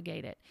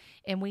propagate it.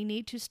 And we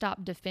need to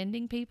stop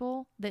defending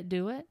people that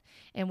do it,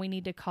 and we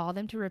need to call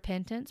them to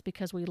repentance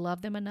because we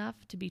love them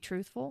enough to be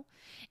truthful,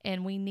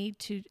 and we need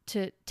to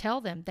tell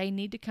them they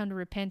need to come to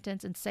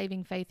repentance and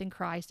saving faith in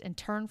Christ and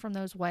turn from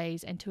those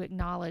ways, and to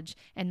acknowledge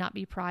and not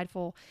be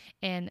prideful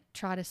and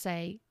try to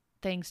say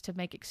things to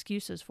make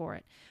excuses for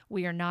it.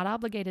 We are not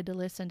obligated to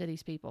listen to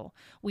these people.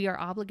 We are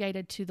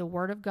obligated to the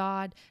Word of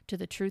God, to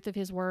the truth of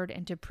His Word,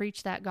 and to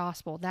preach that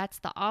gospel. That's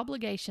the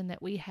obligation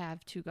that we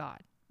have to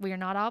God. We are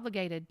not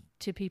obligated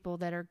to people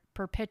that are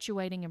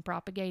perpetuating and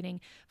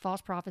propagating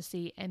false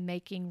prophecy and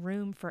making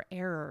room for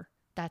error.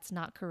 That's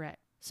not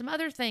correct. Some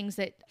other things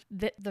that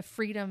the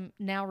freedom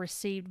now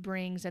received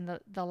brings, and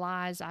the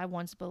lies I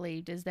once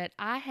believed, is that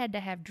I had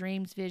to have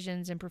dreams,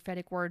 visions, and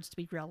prophetic words to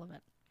be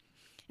relevant.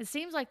 It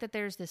seems like that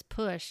there's this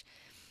push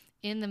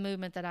in the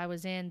movement that I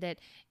was in that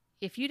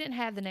if you didn't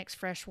have the next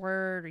fresh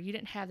word, or you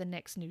didn't have the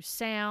next new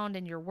sound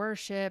in your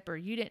worship, or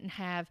you didn't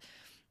have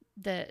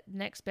the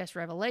next best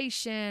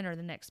revelation or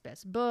the next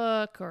best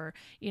book, or,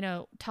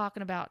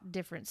 talking about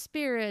different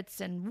spirits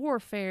and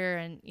warfare,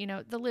 and,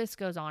 the list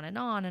goes on, and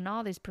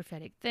all these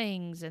prophetic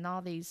things and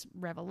all these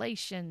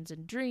revelations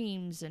and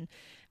dreams and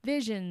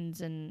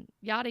visions and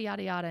yada,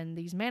 yada, yada, and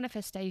these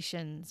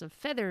manifestations of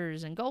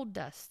feathers and gold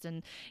dust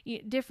and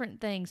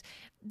different things,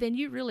 then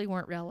you really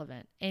weren't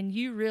relevant, and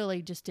you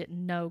really just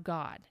didn't know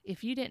God.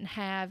 If you didn't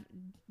have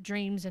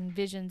dreams and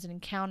visions and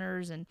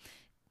encounters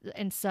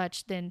and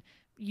such, then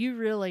you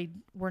really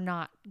were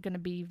not going to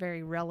be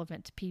very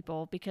relevant to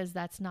people, because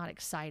that's not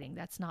exciting.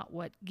 That's not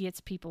what gets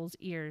people's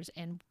ears.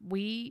 And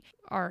we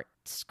are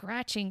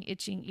scratching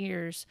itching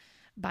ears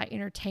by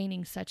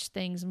entertaining such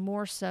things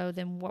more so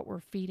than what we're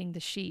feeding the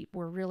sheep.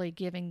 We're really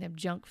giving them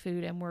junk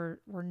food, and we're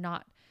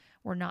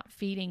we're not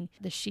feeding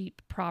the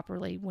sheep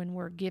properly when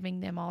we're giving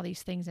them all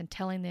these things and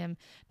telling them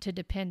to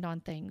depend on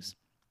things.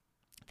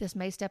 This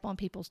may step on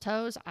people's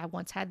toes. I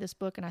once had this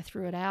book and I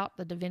threw it out,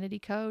 The Divinity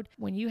Code.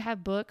 When you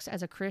have books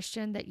as a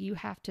Christian that you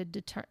have to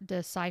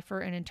decipher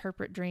and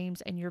interpret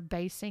dreams, and you're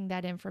basing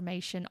that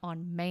information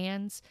on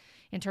man's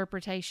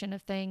interpretation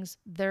of things,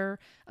 their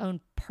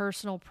own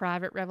personal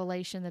private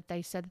revelation that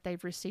they said that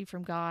they've received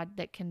from God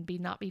that can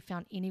not be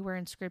found anywhere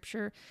in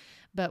Scripture,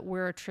 but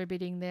we're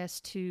attributing this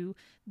to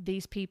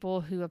these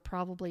people who have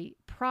probably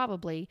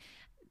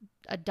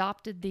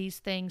adopted these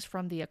things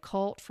from the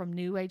occult, from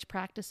New Age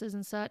practices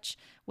and such,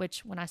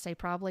 which when I say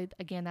probably,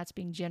 again, that's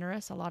being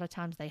generous. A lot of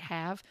times they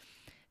have.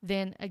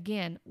 Then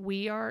again,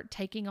 we are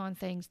taking on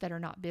things that are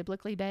not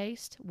biblically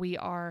based. We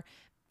are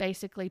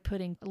basically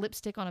putting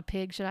lipstick on a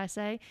pig, should I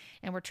say,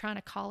 and we're trying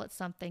to call it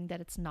something that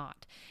it's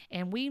not.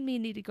 And we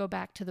need to go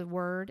back to the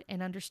Word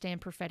and understand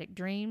prophetic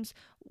dreams.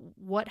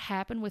 What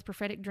happened with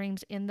prophetic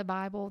dreams in the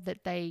Bible,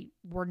 that they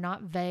were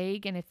not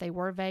vague, and if they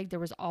were vague, there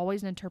was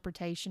always an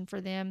interpretation for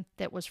them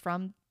that was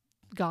from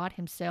God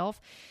Himself.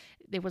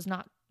 It was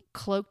not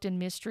cloaked in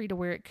mystery to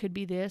where it could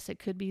be this, it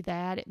could be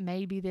that, it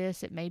may be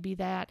this, it may be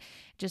that.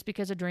 Just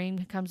because a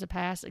dream comes to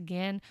pass,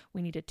 again,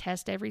 we need to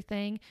test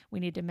everything. We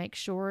need to make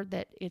sure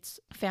that it's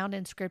found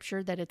in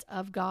Scripture, that it's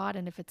of God.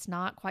 And if it's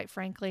not, quite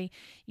frankly,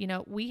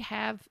 we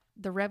have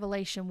the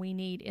revelation we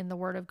need in the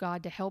Word of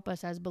God to help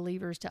us as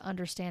believers to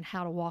understand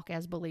how to walk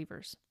as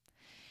believers.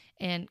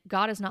 And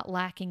God is not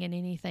lacking in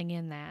anything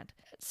in that.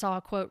 I saw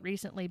a quote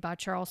recently by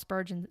Charles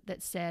Spurgeon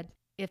that said,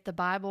 if the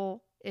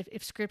Bible,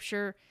 if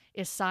Scripture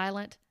is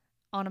silent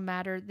on a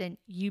matter, then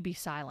you be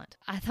silent.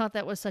 I thought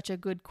that was such a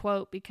good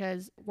quote,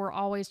 because we're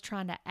always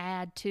trying to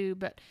add to,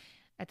 but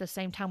at the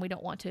same time, we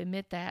don't want to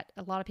admit that.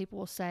 A lot of people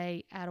will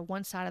say out of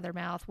one side of their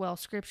mouth, well,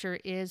 Scripture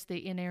is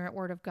the inerrant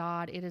Word of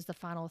God. It is the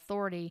final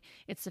authority.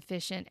 It's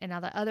sufficient. And now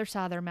the other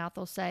side of their mouth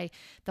will say,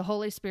 the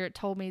Holy Spirit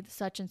told me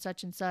such and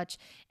such and such,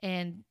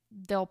 and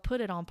they'll put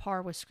it on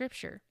par with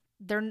Scripture.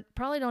 They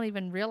probably don't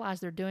even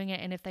realize they're doing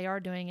it, and if they are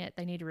doing it,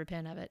 they need to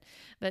repent of it.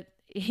 But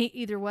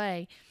either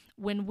way,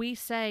 when we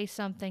say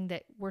something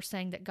that we're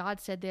saying that God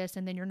said this,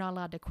 and then you're not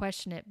allowed to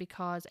question it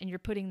and you're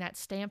putting that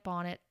stamp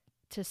on it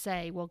to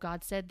say, well,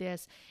 God said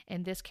this,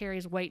 and this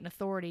carries weight and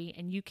authority,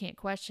 and you can't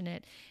question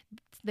it,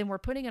 then we're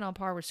putting it on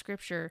par with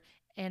Scripture,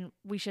 and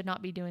we should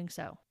not be doing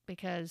so,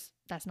 because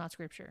that's not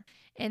Scripture.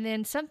 And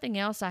then something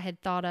else I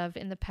had thought of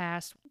in the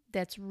past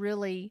that's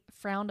really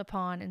frowned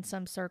upon in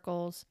some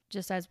circles,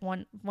 just as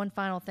one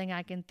final thing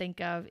I can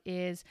think of,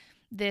 is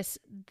this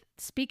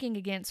speaking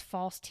against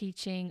false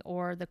teaching,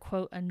 or the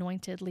quote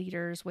anointed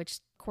leaders, which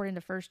according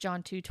to 1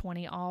 John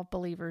 2:20, all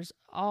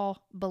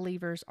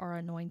believers are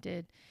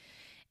anointed.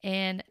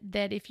 And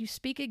that if you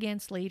speak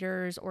against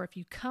leaders, or if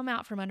you come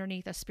out from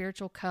underneath a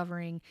spiritual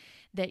covering,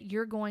 that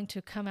you're going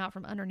to come out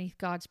from underneath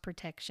God's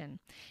protection,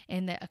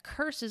 and that a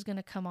curse is going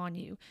to come on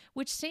you,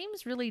 which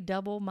seems really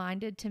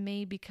double-minded to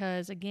me,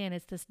 because again,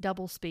 it's this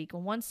double speak.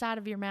 On one side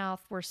of your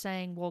mouth, we're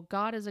saying, well,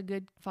 God is a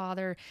good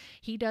father.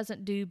 He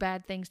doesn't do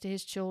bad things to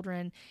His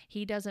children.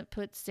 He doesn't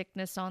put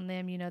sickness on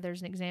them.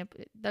 There's an example,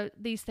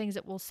 these things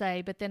that we'll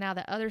say, but then out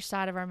the other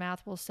side of our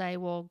mouth, we'll say,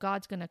 well,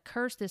 God's going to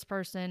curse this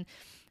person.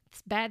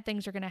 Bad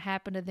things are going to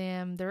happen to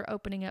them. They're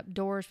opening up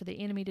doors for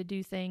the enemy to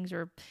do things,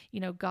 or,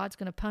 God's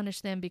going to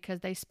punish them because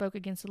they spoke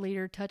against the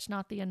leader, touch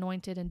not the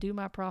anointed, and do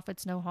my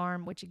prophets no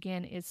harm, which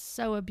again is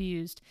so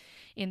abused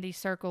in these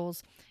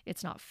circles.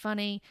 It's not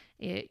funny.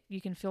 You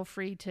can feel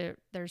free to,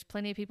 there's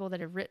plenty of people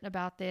that have written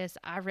about this.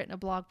 I've written a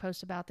blog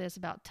post about this,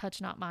 about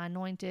touch not my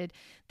anointed.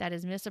 That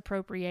is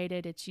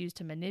misappropriated. It's used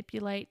to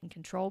manipulate and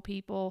control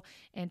people,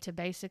 and to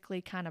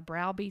basically kind of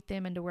browbeat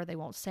them into where they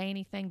won't say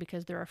anything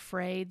because they're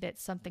afraid that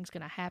something's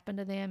going to happen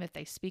to them if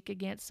they speak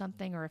against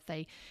something, or if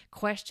they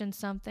question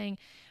something.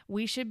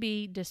 We should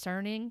be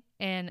discerning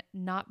and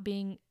not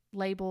being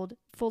labeled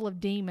full of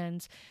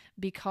demons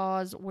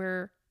because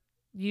we're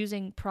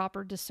using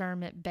proper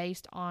discernment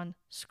based on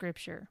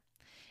Scripture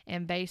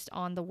and based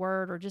on the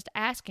Word, or just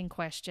asking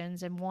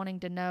questions and wanting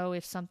to know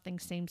if something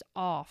seems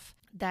off.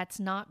 That's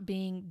not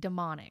being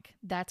demonic.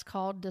 That's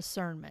called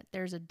discernment.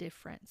 There's a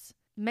difference.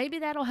 Maybe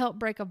that'll help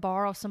break a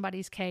bar off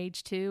somebody's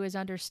cage too, is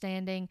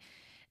understanding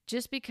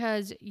just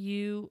because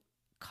you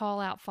call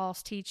out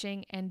false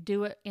teaching and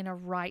do it in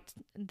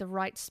the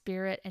right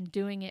spirit, and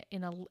doing it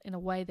in a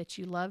way that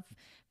you love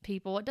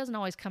people. It doesn't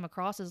always come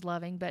across as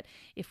loving, but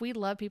if we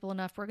love people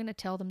enough, we're going to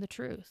tell them the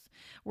truth.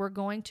 We're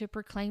going to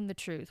proclaim the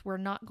truth. We're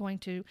not going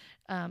to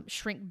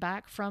shrink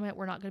back from it.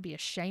 We're not going to be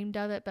ashamed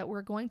of it, but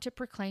we're going to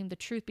proclaim the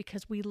truth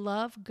because we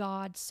love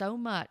God so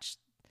much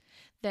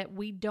that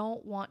we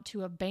don't want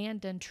to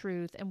abandon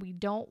truth, and we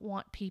don't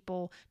want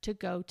people to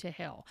go to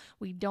hell.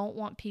 We don't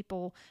want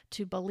people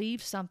to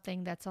believe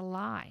something that's a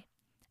lie.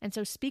 And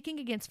so speaking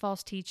against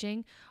false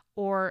teaching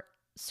or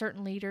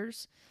certain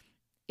leaders,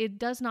 it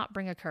does not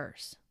bring a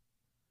curse.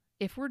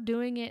 If we're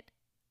doing it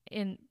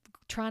in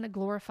trying to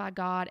glorify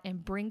God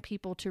and bring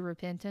people to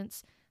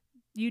repentance,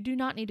 You do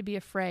not need to be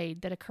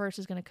afraid that a curse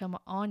is going to come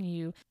on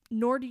you,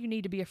 nor do you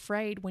need to be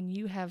afraid when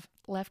you have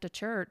left a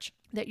church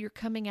that you're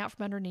coming out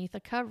from underneath a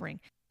covering.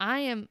 I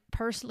am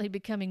personally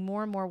becoming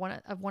more and more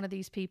one of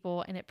these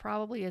people, and it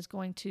probably is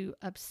going to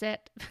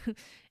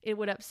it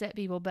would upset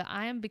people, but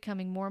I am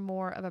becoming more and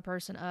more of a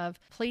person of,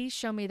 please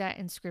show me that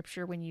in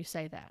Scripture when you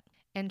say that,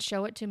 and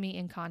show it to me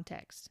in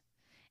context.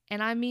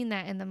 And I mean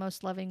that in the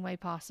most loving way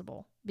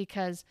possible,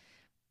 because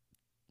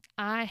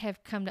I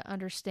have come to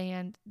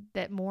understand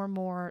that more and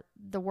more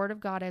the Word of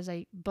God, as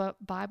a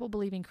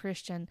Bible-believing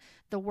Christian,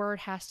 the Word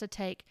has to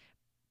take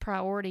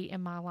priority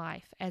in my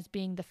life as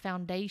being the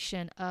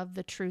foundation of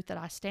the truth that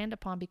I stand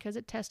upon, because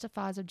it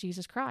testifies of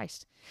Jesus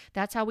Christ.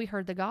 That's how we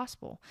heard the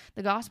gospel.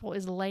 The gospel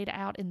is laid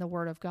out in the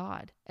Word of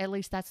God. At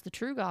least that's the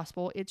true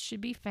gospel. It should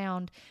be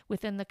found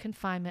within the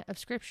confinement of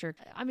Scripture.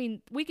 I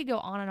mean, we could go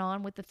on and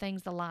on with the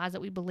things, the lies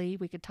that we believe.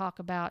 We could talk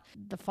about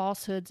the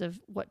falsehoods of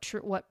what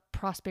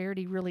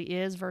prosperity really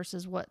is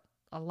versus what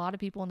a lot of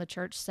people in the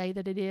church say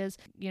that it is.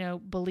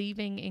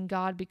 Believing in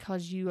God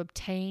because you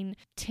obtain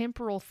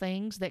temporal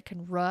things that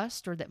can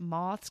rust or that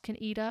moths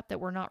can eat up, that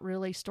we're not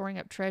really storing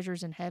up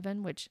treasures in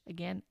heaven, which,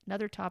 again,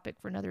 another topic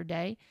for another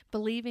day.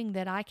 Believing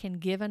that I can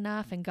give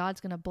enough and God's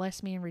going to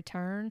bless me in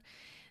return.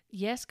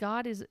 Yes,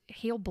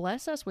 He'll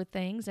bless us with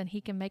things, and He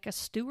can make us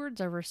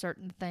stewards over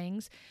certain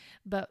things,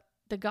 but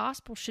the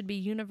gospel should be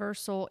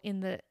universal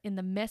in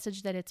the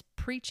message that it's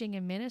preaching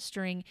and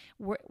ministering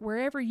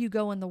wherever you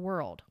go in the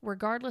world,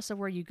 regardless of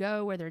where you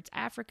go, whether it's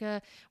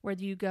Africa,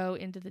 whether you go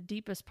into the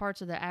deepest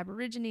parts of the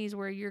Aborigines,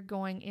 where you're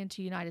going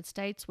into United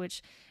States,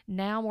 which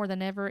now more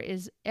than ever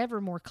is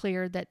ever more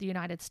clear that the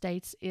United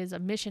States is a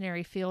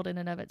missionary field in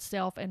and of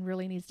itself and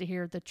really needs to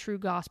hear the true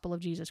gospel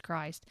of Jesus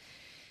Christ.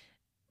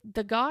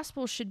 The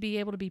gospel should be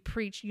able to be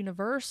preached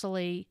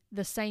universally,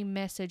 the same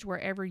message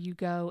wherever you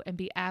go, and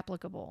be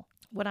applicable.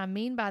 What I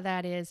mean by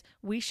that is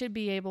we should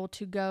be able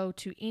to go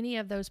to any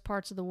of those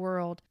parts of the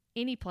world,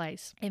 any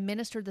place, and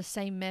minister the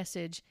same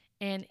message,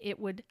 and it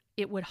would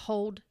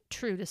hold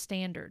true to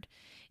standard.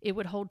 It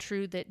would hold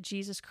true that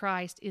Jesus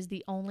Christ is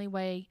the only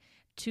way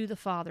to the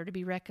Father to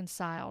be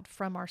reconciled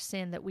from our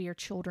sin, that we are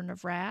children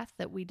of wrath,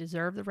 that we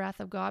deserve the wrath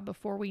of God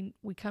before we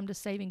come to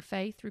saving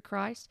faith through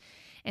Christ,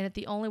 and that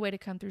the only way to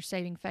come through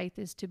saving faith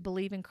is to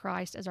believe in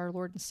Christ as our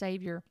Lord and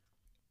Savior,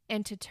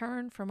 and to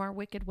turn from our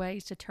wicked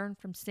ways, to turn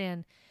from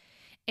sin,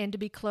 and to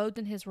be clothed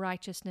in His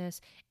righteousness,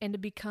 and to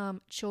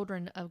become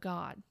children of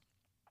God.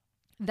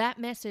 That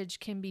message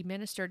can be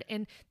ministered,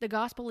 and the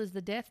gospel is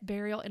the death,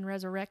 burial, and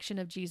resurrection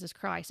of Jesus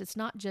Christ. It's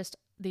not just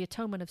the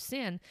atonement of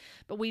sin,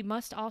 but we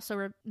must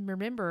also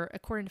remember,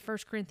 according to 1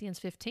 Corinthians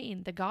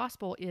 15, the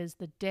gospel is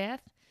the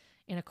death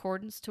in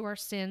accordance to our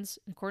sins,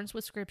 in accordance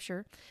with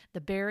Scripture,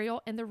 the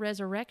burial and the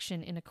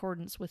resurrection in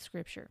accordance with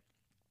Scripture.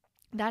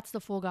 That's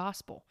the full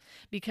gospel,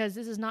 because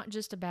this is not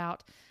just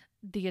about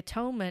the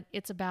atonement,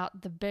 it's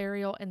about the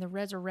burial and the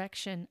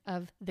resurrection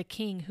of the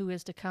King who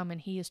is to come, and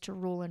He is to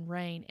rule and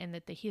reign, and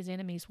that His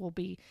enemies will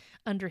be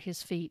under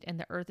His feet, and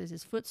the earth is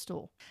His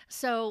footstool.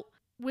 So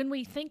when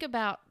we think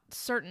about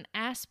certain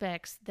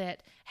aspects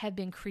that have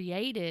been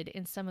created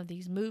in some of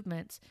these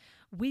movements,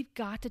 we've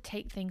got to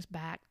take things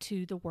back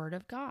to the Word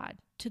of God,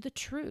 to the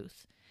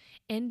truth,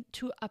 and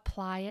to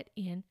apply it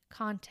in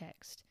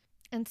context.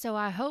 And so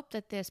I hope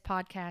that this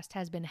podcast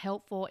has been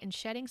helpful in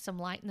shedding some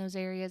light in those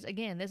areas.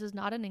 Again, this is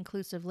not an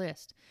inclusive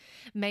list.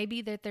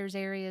 Maybe that there's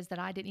areas that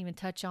I didn't even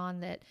touch on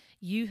that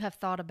you have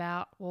thought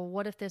about. Well,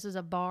 what if this is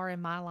a bar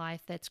in my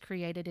life that's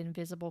created an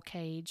invisible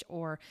cage,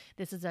 or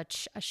this is a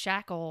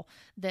shackle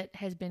that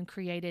has been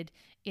created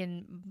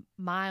in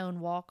my own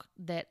walk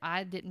that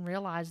I didn't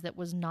realize that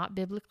was not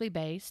biblically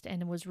based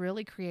and was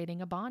really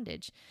creating a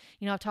bondage.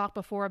 I've talked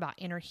before about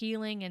inner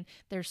healing, and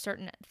there's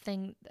certain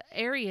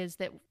areas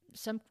that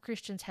some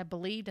Christians have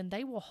believed, and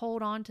they will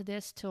hold on to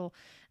this till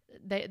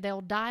they'll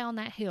die on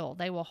that hill.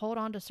 They will hold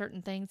on to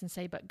certain things and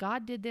say, but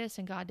God did this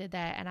and God did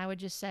that. And I would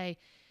just say,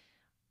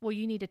 well,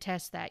 you need to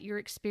test that. Your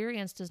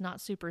experience does not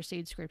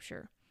supersede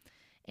Scripture.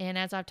 And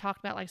as I've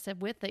talked about, like I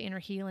said, with the inner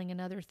healing and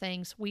other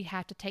things, we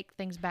have to take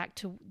things back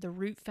to the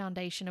root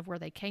foundation of where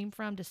they came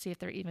from to see if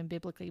they're even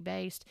biblically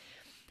based.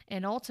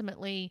 And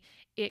ultimately,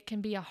 it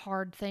can be a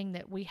hard thing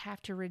that we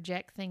have to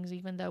reject things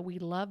even though we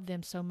love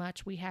them so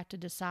much. We have to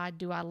decide,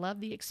 do I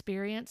love the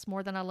experience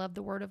more than I love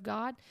the Word of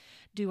God?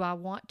 Do I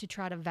want to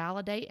try to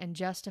validate and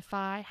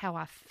justify how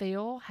I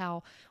feel,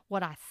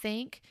 what I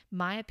think,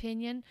 my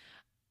opinion?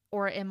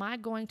 Or am I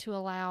going to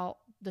allow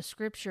the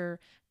Scripture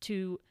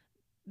to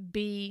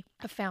be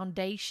a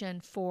foundation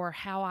for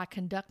how I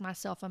conduct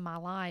myself in my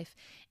life?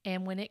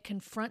 And when it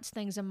confronts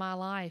things in my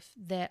life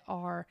that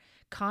are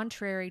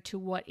contrary to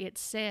what it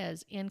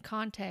says in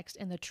context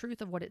and the truth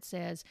of what it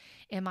says,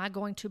 am I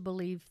going to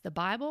believe the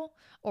Bible,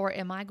 or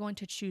am I going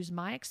to choose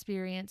my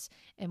experience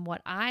and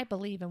what I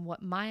believe and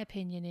what my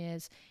opinion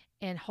is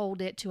and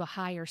hold it to a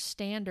higher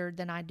standard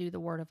than I do the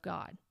Word of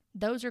God?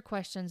 Those are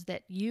questions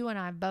that you and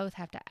I both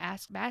have to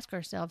ask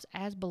ourselves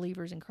as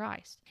believers in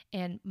Christ.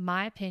 And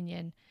my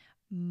opinion,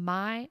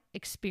 my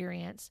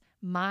experience,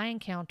 my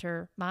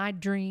encounter, my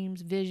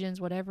dreams,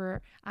 visions,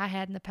 whatever I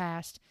had in the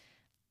past,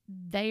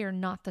 they are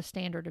not the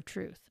standard of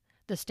truth.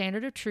 The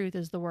standard of truth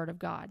is the Word of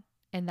God,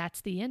 and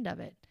that's the end of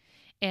it.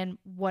 And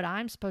what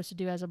I'm supposed to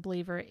do as a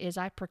believer is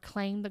I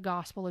proclaim the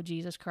gospel of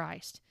Jesus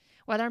Christ.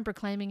 Whether I'm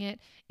proclaiming it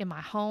in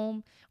my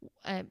home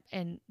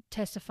and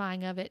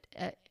testifying of it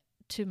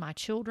to my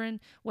children,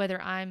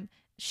 whether I'm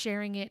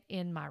sharing it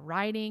in my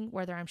writing,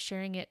 whether I'm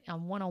sharing it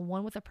on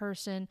one-on-one with a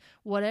person,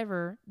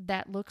 whatever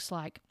that looks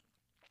like.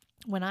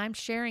 When I'm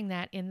sharing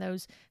that in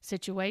those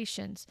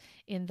situations,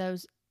 in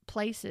those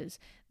places,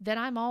 that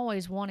I'm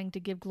always wanting to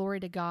give glory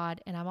to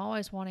God, and I'm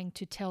always wanting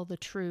to tell the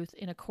truth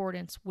in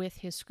accordance with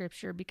His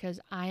Scripture, because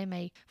I am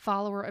a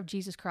follower of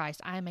Jesus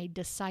Christ. I am a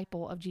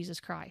disciple of Jesus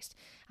Christ.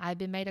 I've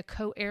been made a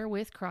co-heir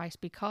with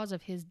Christ because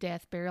of His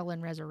death, burial,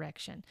 and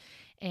resurrection,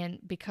 and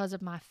because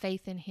of my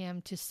faith in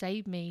Him to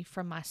save me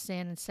from my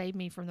sin and save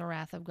me from the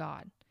wrath of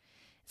God.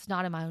 It's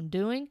not in my own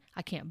doing.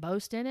 I can't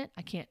boast in it.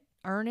 I can't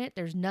earn it.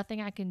 There's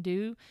nothing I can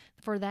do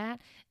for that.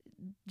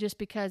 Just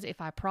because if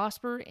I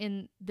prosper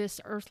in this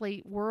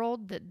earthly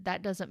world,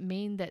 that doesn't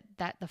mean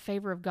that the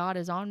favor of God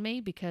is on me,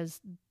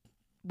 because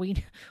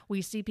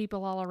we see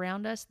people all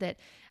around us that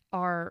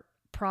are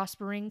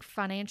prospering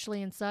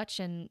financially and such,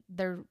 and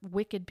they're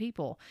wicked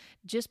people.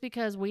 Just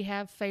because we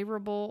have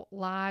favorable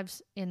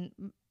lives in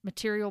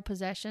material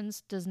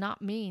possessions does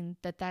not mean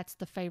that that's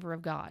the favor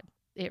of God.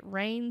 It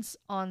rains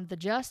on the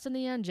just and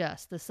the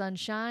unjust. The sun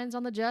shines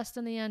on the just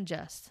and the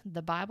unjust.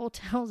 The Bible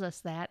tells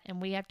us that,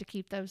 and we have to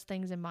keep those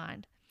things in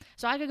mind.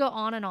 So I could go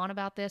on and on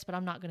about this, but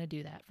I'm not going to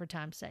do that for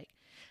time's sake.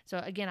 So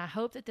again, I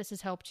hope that this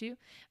has helped you.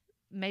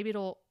 Maybe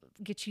it'll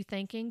get you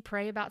thinking.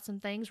 Pray about some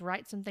things.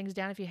 Write some things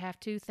down if you have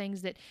to,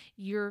 things that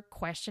you're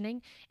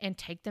questioning, and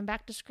take them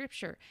back to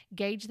Scripture.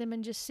 Gauge them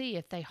and just see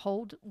if they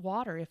hold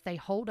water, if they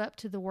hold up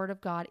to the Word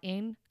of God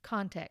in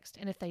context.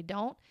 And if they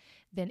don't,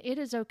 then it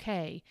is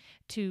okay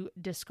to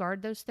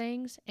discard those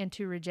things and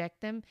to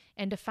reject them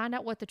and to find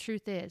out what the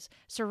truth is.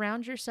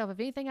 Surround yourself. If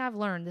anything I've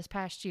learned this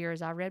past year,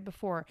 as I read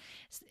before,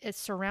 is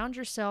surround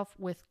yourself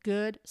with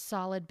good,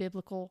 solid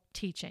biblical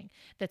teaching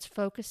that's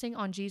focusing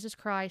on Jesus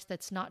Christ,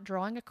 that's not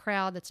drawing a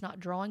crowd, that's not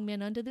drawing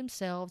men unto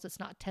themselves, that's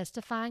not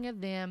testifying of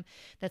them,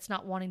 that's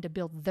not wanting to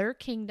build their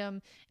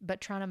kingdom,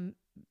 but trying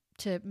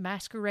to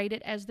masquerade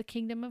it as the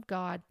kingdom of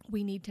God.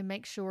 We need to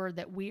make sure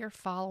that we are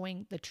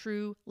following the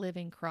true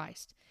living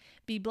Christ.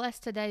 Be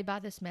blessed today by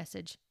this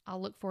message.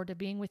 I'll look forward to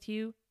being with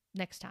you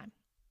next time.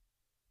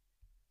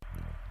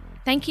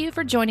 Thank you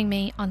for joining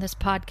me on this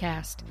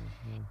podcast.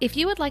 If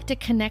you would like to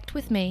connect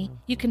with me,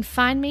 you can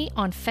find me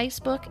on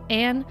Facebook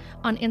and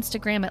on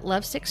Instagram at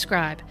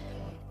Lovesickscribe.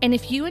 And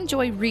if you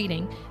enjoy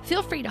reading,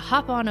 feel free to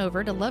hop on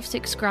over to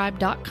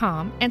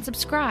lovesickscribe.com and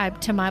subscribe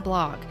to my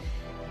blog.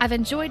 I've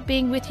enjoyed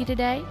being with you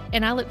today,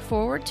 and I look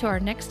forward to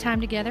our next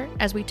time together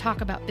as we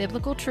talk about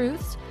biblical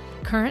truths,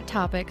 current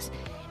topics,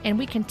 and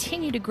we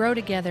continue to grow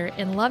together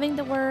in loving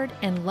the Word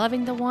and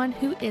loving the one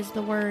who is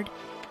the Word,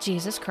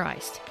 Jesus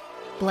Christ.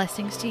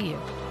 Blessings to you.